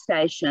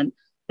substation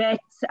that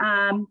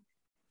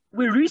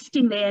were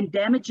roosting there and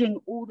damaging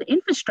all the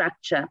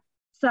infrastructure.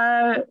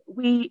 So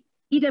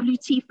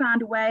EWT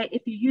found a way,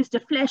 if you used a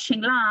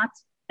flashing light,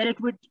 that it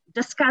would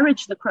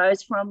discourage the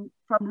crows from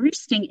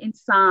roosting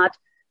inside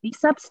the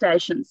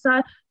substation.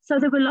 So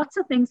there were lots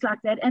of things like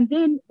that. And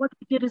then what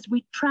we did is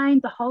we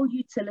trained the whole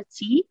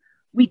utility.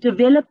 We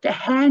developed a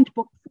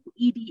handbook for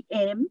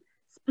EDM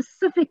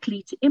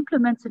specifically to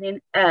implement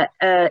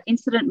an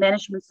incident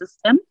management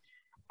system.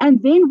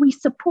 And then we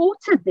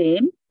supported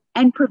them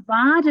and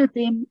provided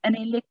them an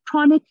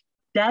electronic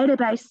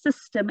database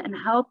system and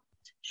helped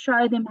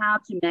show them how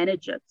to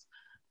manage it,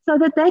 so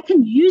that they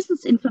can use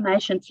this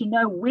information to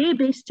know where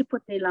best to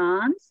put their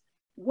lines,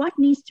 what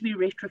needs to be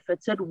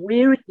retrofitted,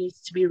 where it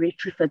needs to be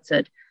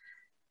retrofitted.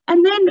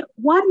 And then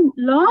one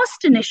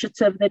last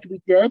initiative that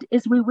we did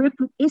is we worked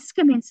with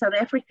Eskom in South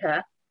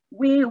Africa,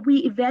 where we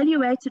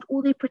evaluated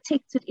all their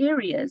protected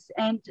areas.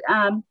 And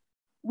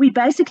we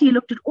basically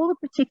looked at all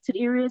the protected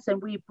areas,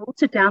 and we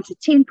brought it down to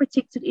 10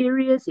 protected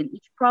areas in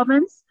each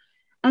province,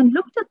 and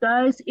looked at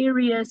those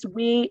areas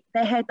where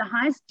they had the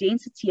highest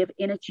density of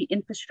energy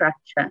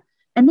infrastructure.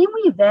 And then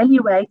we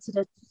evaluated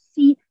it to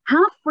see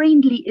how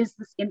friendly is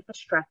this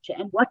infrastructure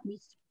and what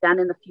needs to be done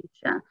in the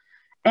future.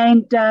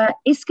 And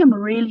Eskom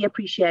really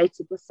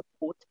appreciated the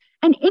support.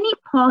 And any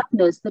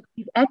partners that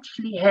we've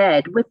actually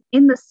had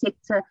within the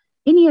sector,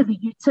 any of the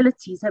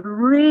utilities have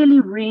really,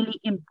 really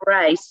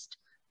embraced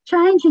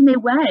changing their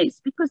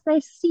ways because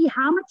they see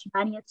how much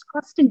money it's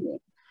costing them.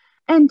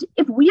 And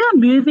if we are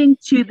moving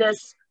to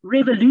this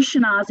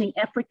revolutionizing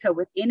Africa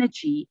with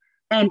energy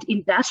and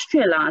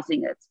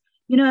industrializing it,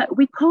 you know,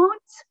 we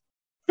can't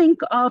think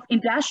of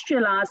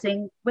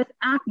industrializing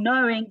without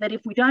knowing that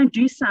if we don't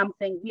do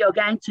something, we are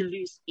going to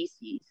lose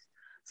species.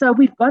 So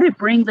we've got to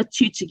bring the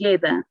two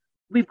together.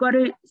 We've got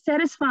to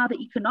satisfy the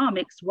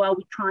economics while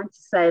we're trying to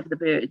save the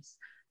birds.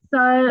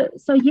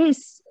 So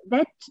yes,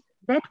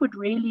 that would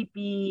really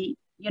be,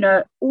 you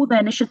know, all the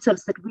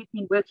initiatives that we've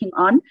been working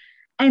on.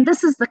 And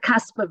this is the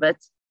cusp of it.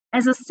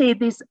 As I said,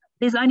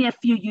 there's only a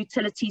few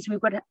utilities.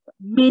 We've got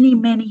many,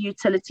 many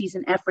utilities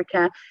in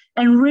Africa.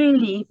 And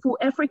really, for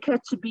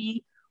Africa to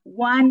be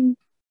one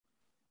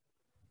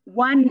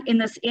in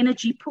this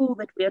energy pool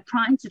that we are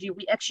trying to do,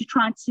 we're actually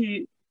trying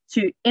to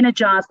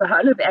energize the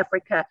whole of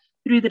Africa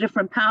through the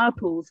different power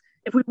pools.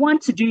 If we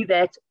want to do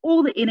that,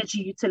 all the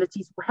energy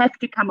utilities will have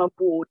to come on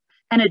board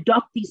and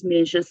adopt these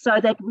measures so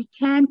that we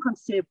can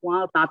conserve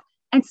wildlife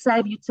and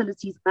save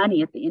utilities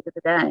money at the end of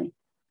the day.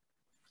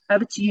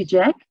 Over to you,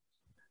 Jack.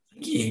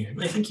 Thank you.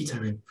 No, thank you,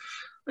 Taryn.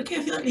 Okay, I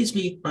think that leads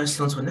me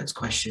nicely on to our next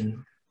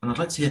question. And I'd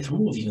like to hear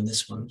from all of you on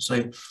this one.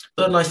 So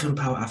BirdLife and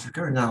Power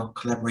Africa are now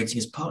collaborating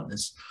as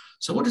partners.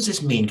 So what does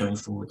this mean going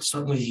forward?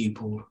 Starting with you,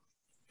 Paul.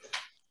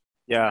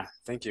 Yeah,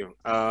 thank you.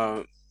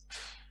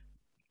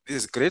 This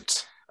is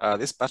great.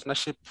 This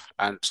partnership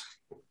and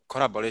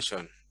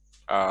collaboration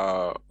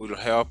will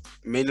help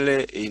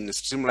mainly in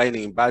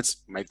streamlining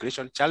birds'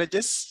 migration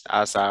challenges,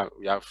 as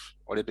we have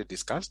already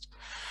discussed.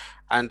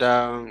 And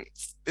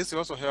this will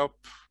also help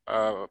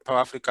Power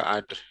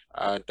Africa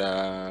and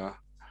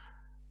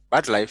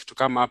BirdLife to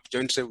come up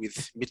jointly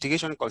with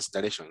mitigation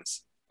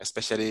considerations,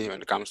 especially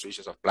when it comes to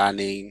issues of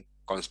planning,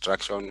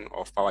 construction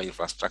of power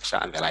infrastructure,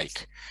 and the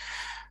like.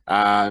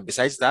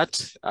 Besides that,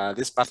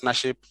 this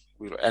partnership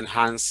will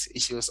enhance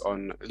issues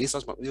on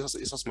resource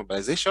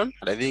mobilization.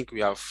 And I think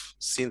we have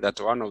seen that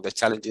one of the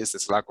challenges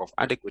is lack of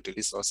adequate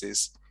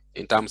resources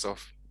in terms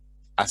of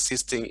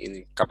assisting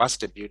in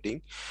capacity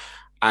building.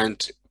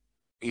 And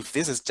if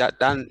this is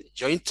done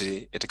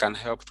jointly, it can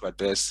help to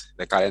address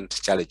the current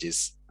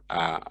challenges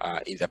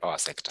in the power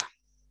sector.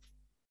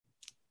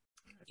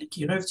 Thank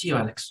you. Over to you,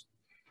 Alex.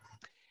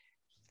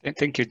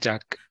 Thank you,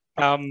 Jack.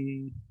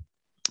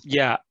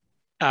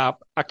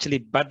 Actually,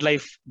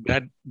 BirdLife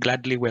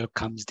gladly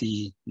welcomes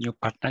the new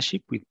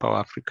partnership with Power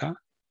Africa.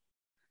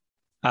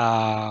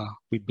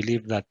 We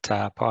believe that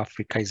Power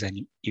Africa is a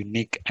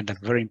unique and a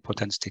very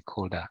important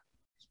stakeholder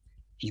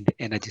in the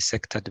energy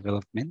sector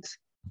development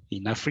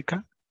in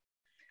Africa.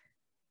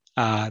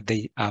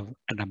 They have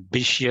an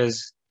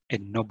ambitious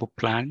and noble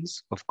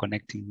plans of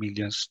connecting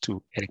millions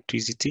to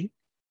electricity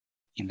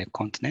in the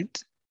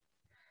continent.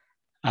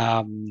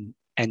 As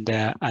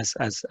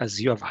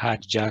you have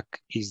heard, Jack,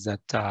 is that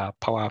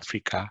Power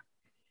Africa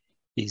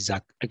is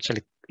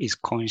actually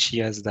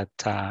conscious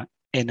that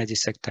energy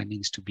sector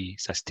needs to be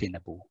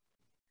sustainable.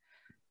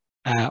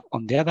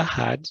 On the other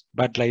hand,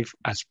 BirdLife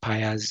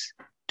aspires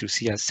to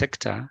see a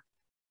sector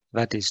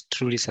that is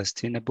truly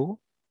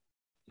sustainable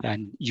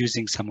and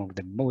using some of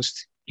the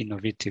most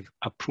innovative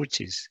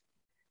approaches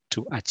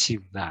to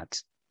achieve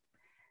that.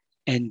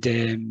 And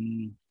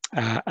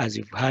as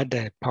you've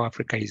heard, Power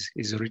Africa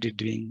is already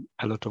doing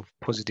a lot of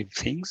positive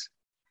things.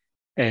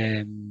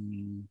 The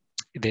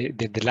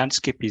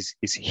landscape is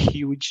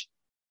huge,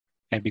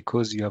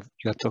 because you are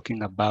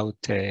talking about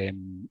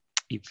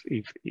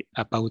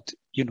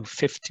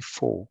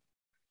 54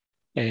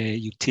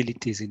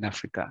 utilities in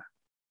Africa.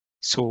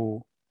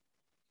 So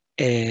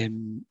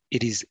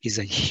it is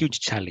a huge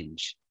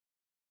challenge.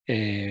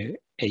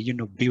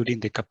 Building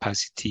the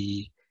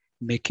capacity,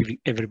 making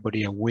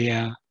everybody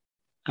aware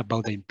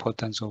about the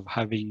importance of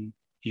having,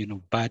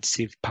 bird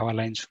safe power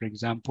lines, for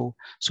example.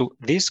 So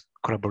this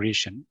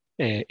collaboration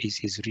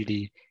is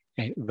really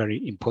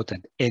very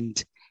important.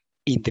 And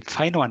in the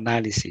final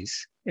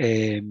analysis,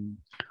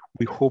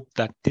 we hope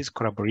that this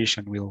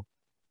collaboration will,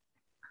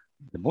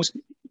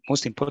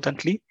 most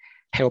importantly,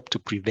 help to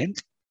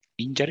prevent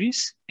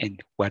injuries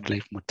and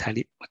wildlife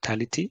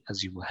mortality,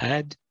 as you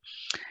heard,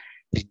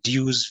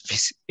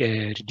 reduce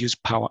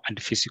power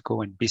and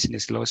physical and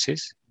business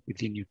losses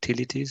within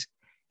utilities,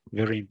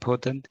 very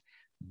important,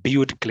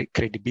 build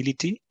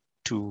credibility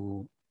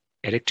to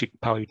electric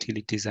power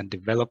utilities and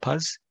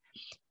developers.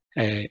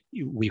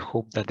 We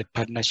hope that the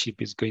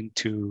partnership is going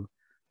to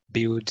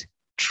build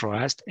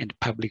trust and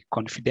public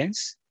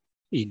confidence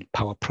in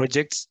power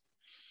projects.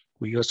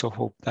 We also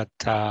hope that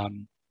power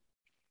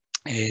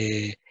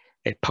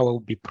will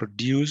be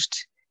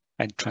produced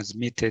and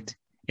transmitted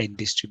and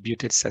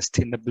distributed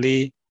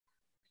sustainably.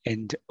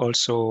 And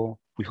also,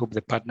 we hope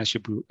the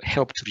partnership will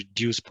help to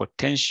reduce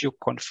potential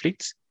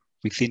conflicts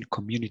within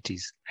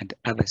communities and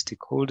other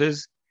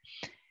stakeholders.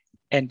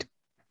 And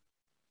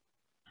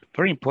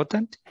very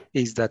important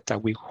is that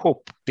we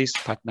hope this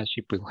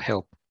partnership will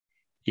help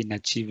in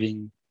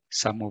achieving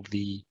some of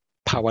the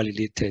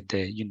power-related,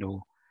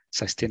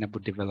 sustainable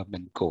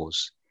development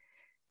goals.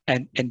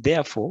 And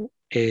therefore,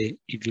 if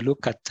you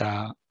look at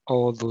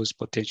all those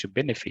potential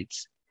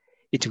benefits,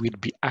 it will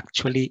be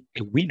actually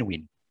a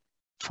win-win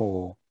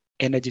for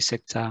energy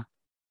sector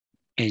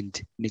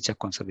and nature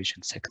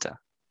conservation sector.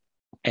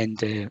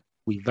 And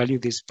we value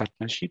this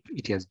partnership.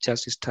 It has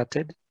just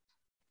started,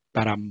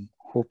 but I'm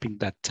hoping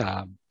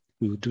that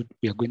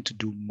we are going to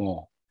do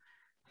more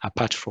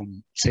apart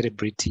from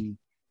celebrating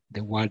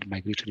the World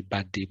Migratory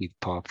Bird Day with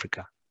Power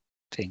Africa.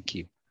 Thank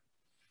you.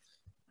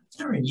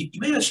 Taryn, you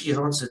may actually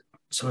have answered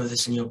some of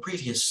this in your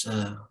previous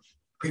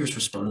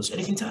response.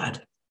 Anything to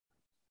add?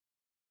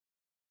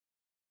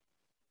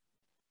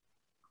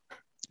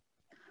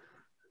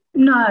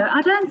 No,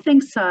 I don't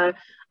think so.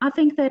 I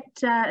think that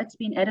it's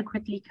been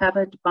adequately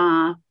covered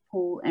by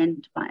Paul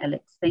and by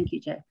Alex. Thank you,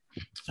 Jay.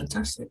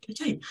 Fantastic.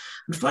 Okay.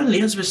 And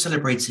finally, as we're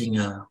celebrating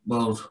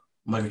World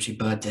Migratory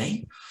Bird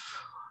Day,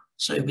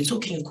 so we're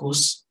talking, of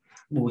course,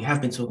 well, we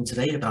have been talking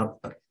today about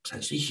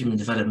potentially human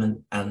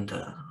development and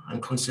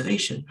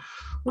conservation.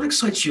 What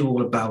excites you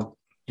all about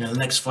the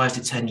next 5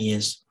 to 10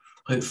 years,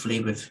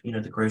 hopefully with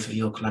the growth of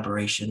your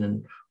collaboration,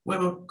 and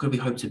where could we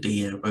hope to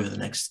be over the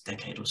next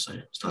decade or so?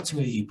 Starting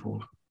with you,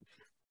 Paul.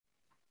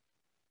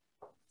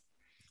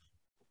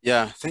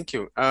 Yeah, thank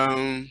you.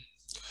 I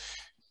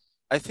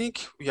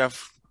think we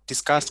have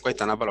discussed quite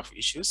a number of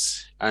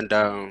issues, and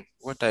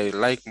what I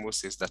like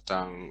most is that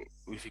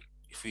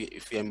if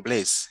we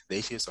embrace the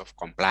issues of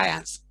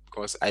compliance,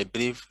 because I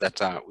believe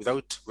that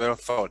without well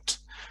thought,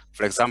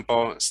 for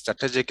example,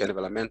 strategic and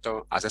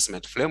environmental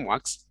assessment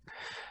frameworks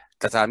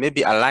that are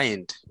maybe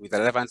aligned with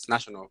relevant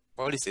national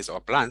policies or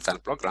plans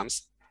and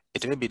programs,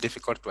 it may be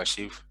difficult to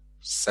achieve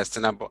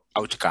sustainable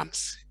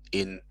outcomes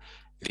in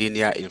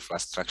linear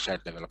infrastructure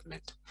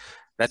development.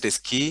 That is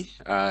key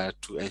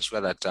to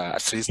ensure that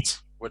at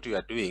least what we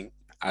are doing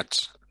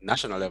at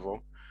national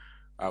level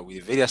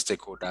with various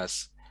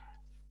stakeholders,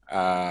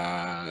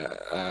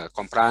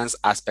 compliance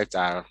aspects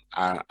are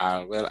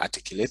well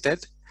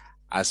articulated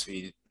as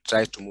we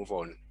try to move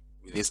on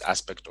with this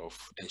aspect of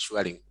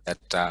ensuring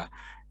that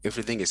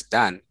everything is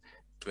done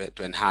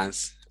to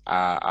enhance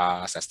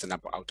our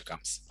sustainable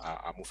outcomes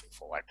moving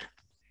forward.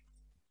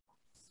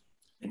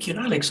 Thank you.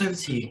 Alex, over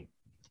to you.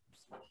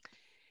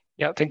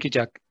 Yeah, thank you,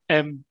 Jack.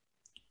 In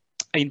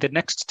the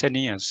next 10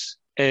 years,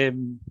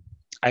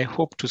 I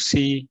hope to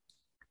see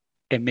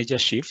a major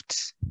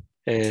shift,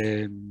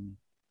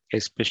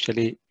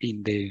 especially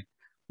in the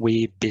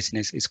way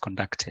business is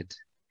conducted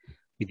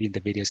within the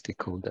various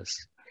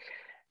stakeholders.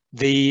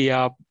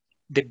 The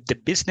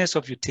business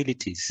of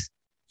utilities,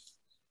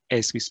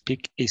 as we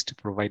speak, is to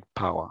provide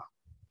power.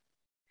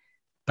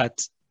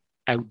 But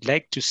I would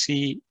like to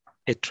see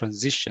a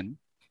transition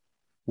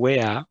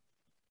where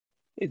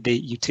the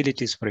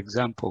utilities, for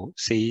example,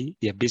 say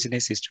their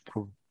business is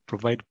to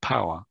provide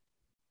power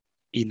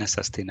in a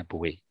sustainable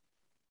way.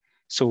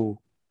 So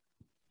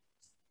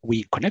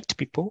we connect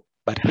people,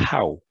 but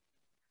how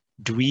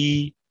do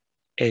we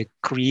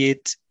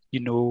create,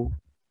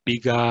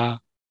 bigger,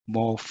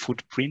 more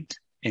footprint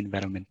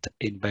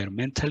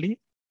environmentally?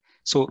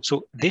 So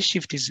this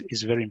shift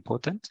is very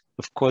important.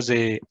 Of course,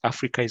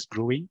 Africa is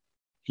growing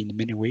in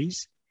many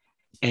ways,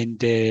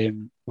 and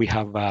we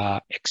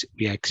are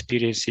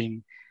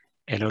experiencing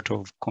a lot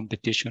of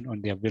competition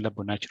on the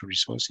available natural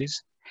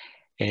resources,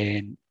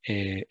 and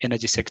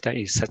energy sector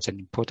is such an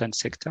important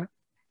sector.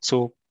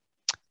 So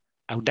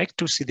I would like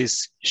to see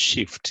this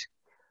shift.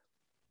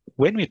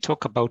 When we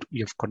talk about we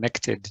have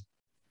connected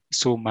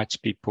so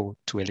much people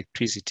to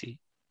electricity,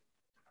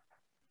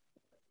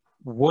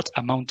 what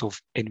amount of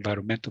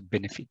environmental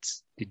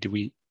benefits did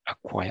we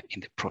acquire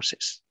in the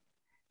process?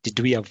 Did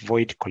we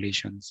avoid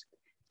collisions?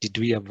 Did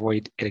we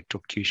avoid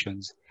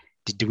electrocutions?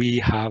 Did we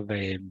have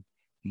a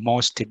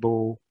more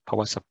stable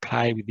power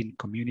supply within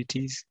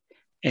communities?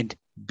 And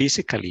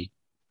basically,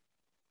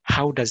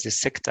 how does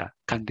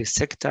can the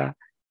sector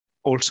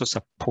also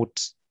support,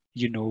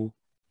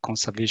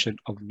 conservation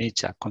of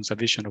nature,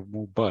 conservation of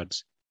more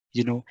birds?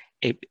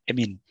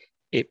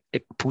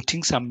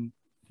 Putting some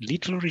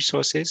little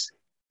resources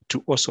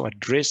to also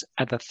address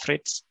other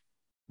threats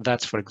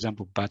that, for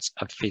example, birds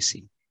are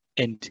facing.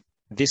 And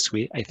this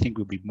way, I think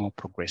we'll be more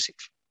progressive.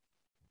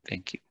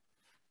 Thank you.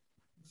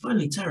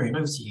 Finally, Taryn,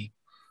 over to you.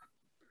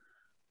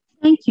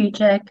 Thank you,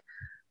 Jack.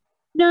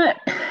 No,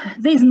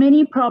 there's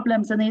many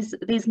problems and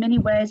there's many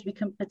ways we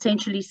can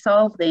potentially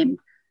solve them.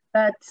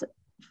 But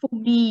for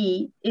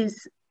me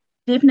is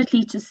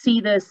definitely to see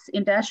this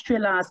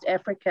industrialized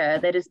Africa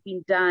that has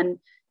been done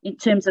in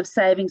terms of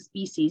saving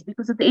species,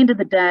 because at the end of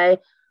the day,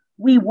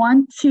 we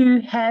want to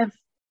have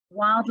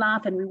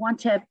wildlife and we want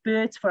to have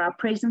birds for our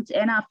present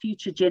and our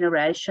future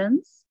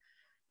generations.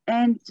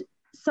 And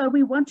so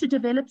we want to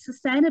develop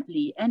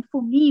sustainably. And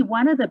for me,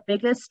 one of the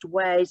biggest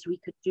ways we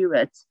could do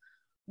it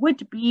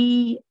would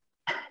be,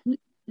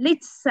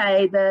 let's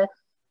say, the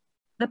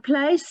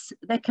place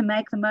that can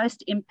make the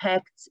most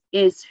impact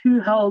is who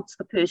holds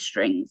the purse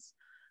strings.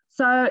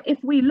 So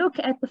if we look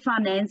at the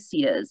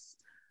financiers,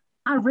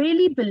 I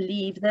really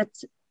believe that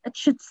it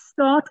should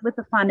start with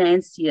the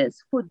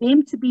financiers for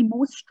them to be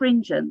more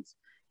stringent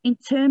in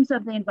terms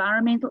of the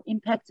environmental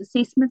impact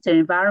assessments and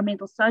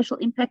environmental social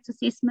impact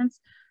assessments.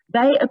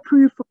 They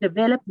approve for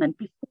development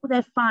before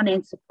they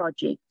finance a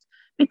project.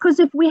 Because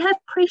if we have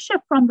pressure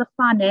from the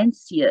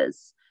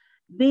financiers,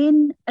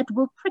 then it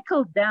will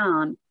trickle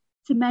down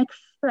to make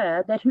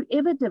sure that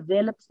whoever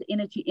develops the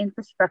energy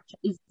infrastructure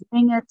is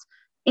doing it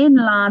in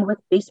line with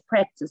best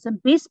practice.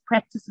 And best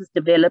practices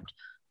developed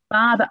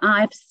by the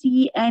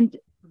IFC and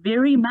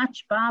very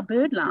much by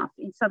BirdLife.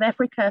 In South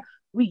Africa,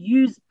 we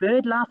use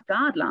BirdLife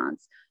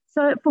guidelines.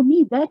 So for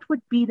me, that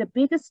would be the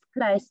biggest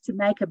place to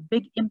make a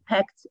big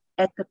impact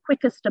at the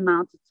quickest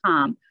amount of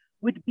time,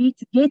 would be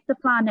to get the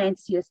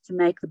financiers to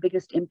make the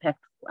biggest impact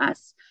for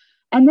us.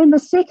 And then the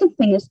second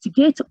thing is to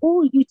get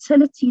all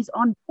utilities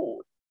on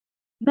board,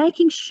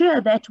 making sure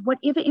that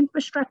whatever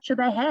infrastructure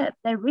they have,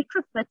 they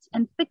retrofit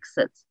and fix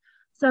it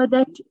so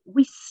that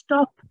we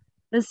stop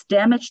this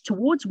damage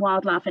towards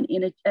wildlife and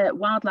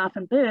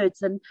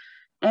birds. And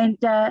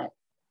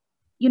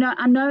you know,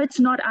 I know it's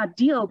not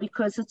ideal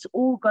because it's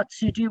all got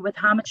to do with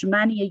how much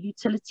money a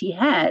utility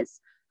has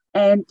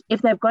and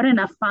if they've got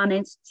enough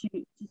finance to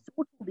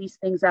sort all these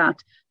things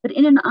out. But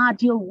in an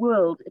ideal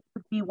world, it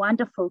would be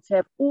wonderful to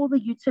have all the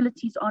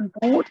utilities on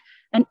board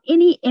and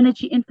any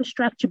energy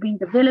infrastructure being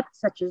developed,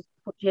 such as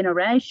for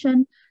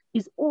generation,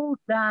 is all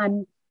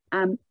done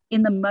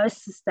in the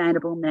most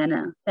sustainable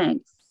manner.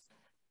 Thanks.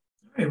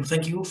 All right, well,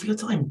 thank you all for your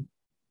time.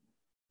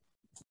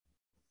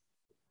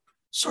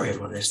 Sorry,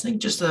 everyone listening.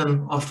 Just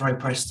after I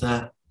pressed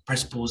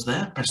pause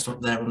there, press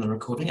stop there on the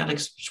recording,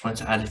 Alex, just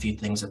wanted to add a few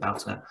things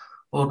about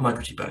World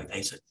Migratory Bird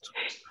Day. So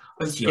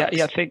over to you,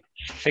 Alex.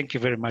 Thank you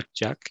very much,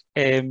 Jack.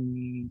 I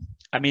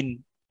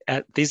mean,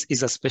 this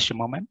is a special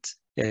moment,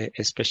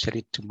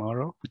 especially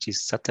tomorrow, which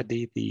is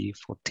Saturday the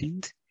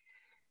 14th,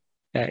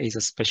 is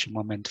a special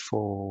moment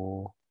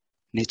for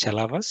nature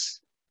lovers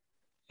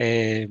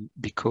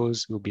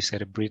because we'll be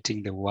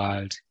celebrating the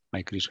World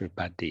Migratory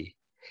Bird Day.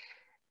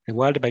 The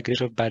World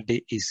Migratory Bird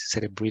Day is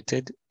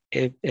celebrated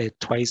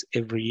twice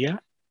every year,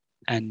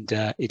 and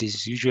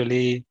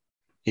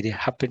it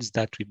happens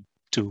that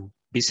to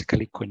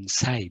basically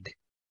coincide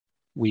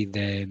with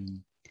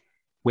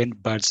when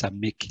birds are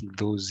making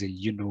those,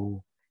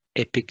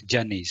 epic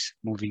journeys,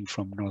 moving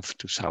from north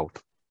to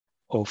south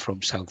or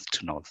from south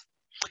to north.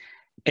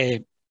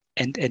 And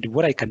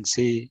what I can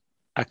say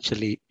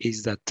actually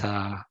is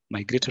that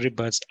migratory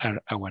birds are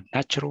our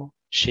natural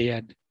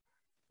shared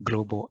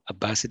global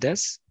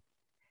ambassadors.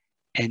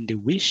 And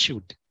we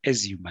should,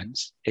 as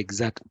humans,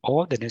 exert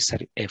all the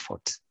necessary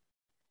effort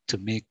to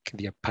make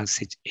their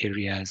passage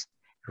areas,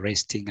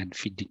 resting and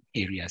feeding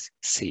areas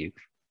safe.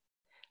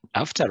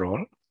 After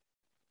all,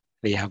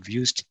 they have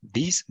used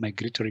these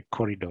migratory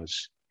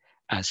corridors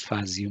as far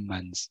as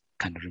humans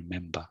can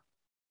remember.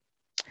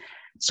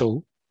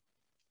 So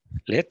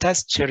let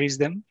us cherish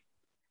them.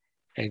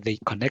 They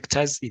connect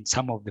us in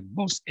some of the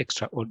most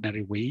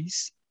extraordinary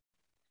ways.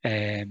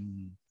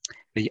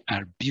 They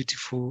are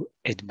beautiful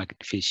and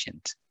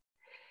magnificent.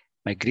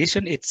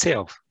 Migration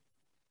itself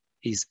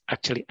is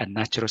actually a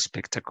natural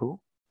spectacle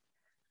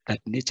that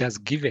nature has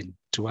given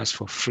to us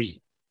for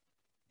free.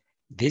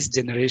 This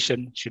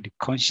generation should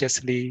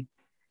consciously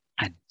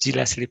and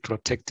jealously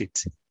protect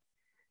it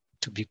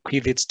to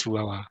bequeath it to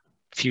our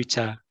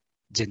future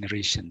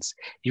generations.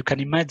 You can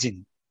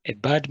imagine a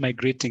bird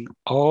migrating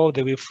all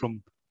the way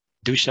from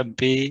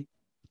Dushanbe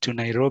to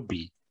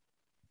Nairobi.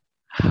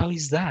 How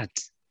is that?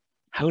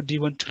 How do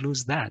you want to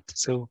lose that?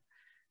 So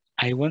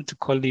I want to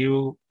call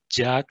you,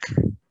 Jack,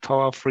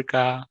 Power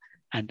Africa,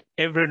 and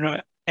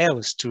everyone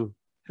else to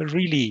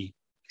really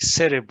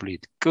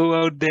celebrate. Go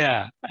out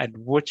there and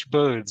watch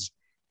birds.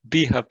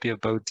 Be happy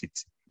about it.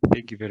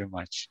 Thank you very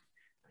much.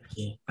 Thank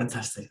you.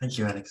 Fantastic. Thank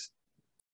you, Alex.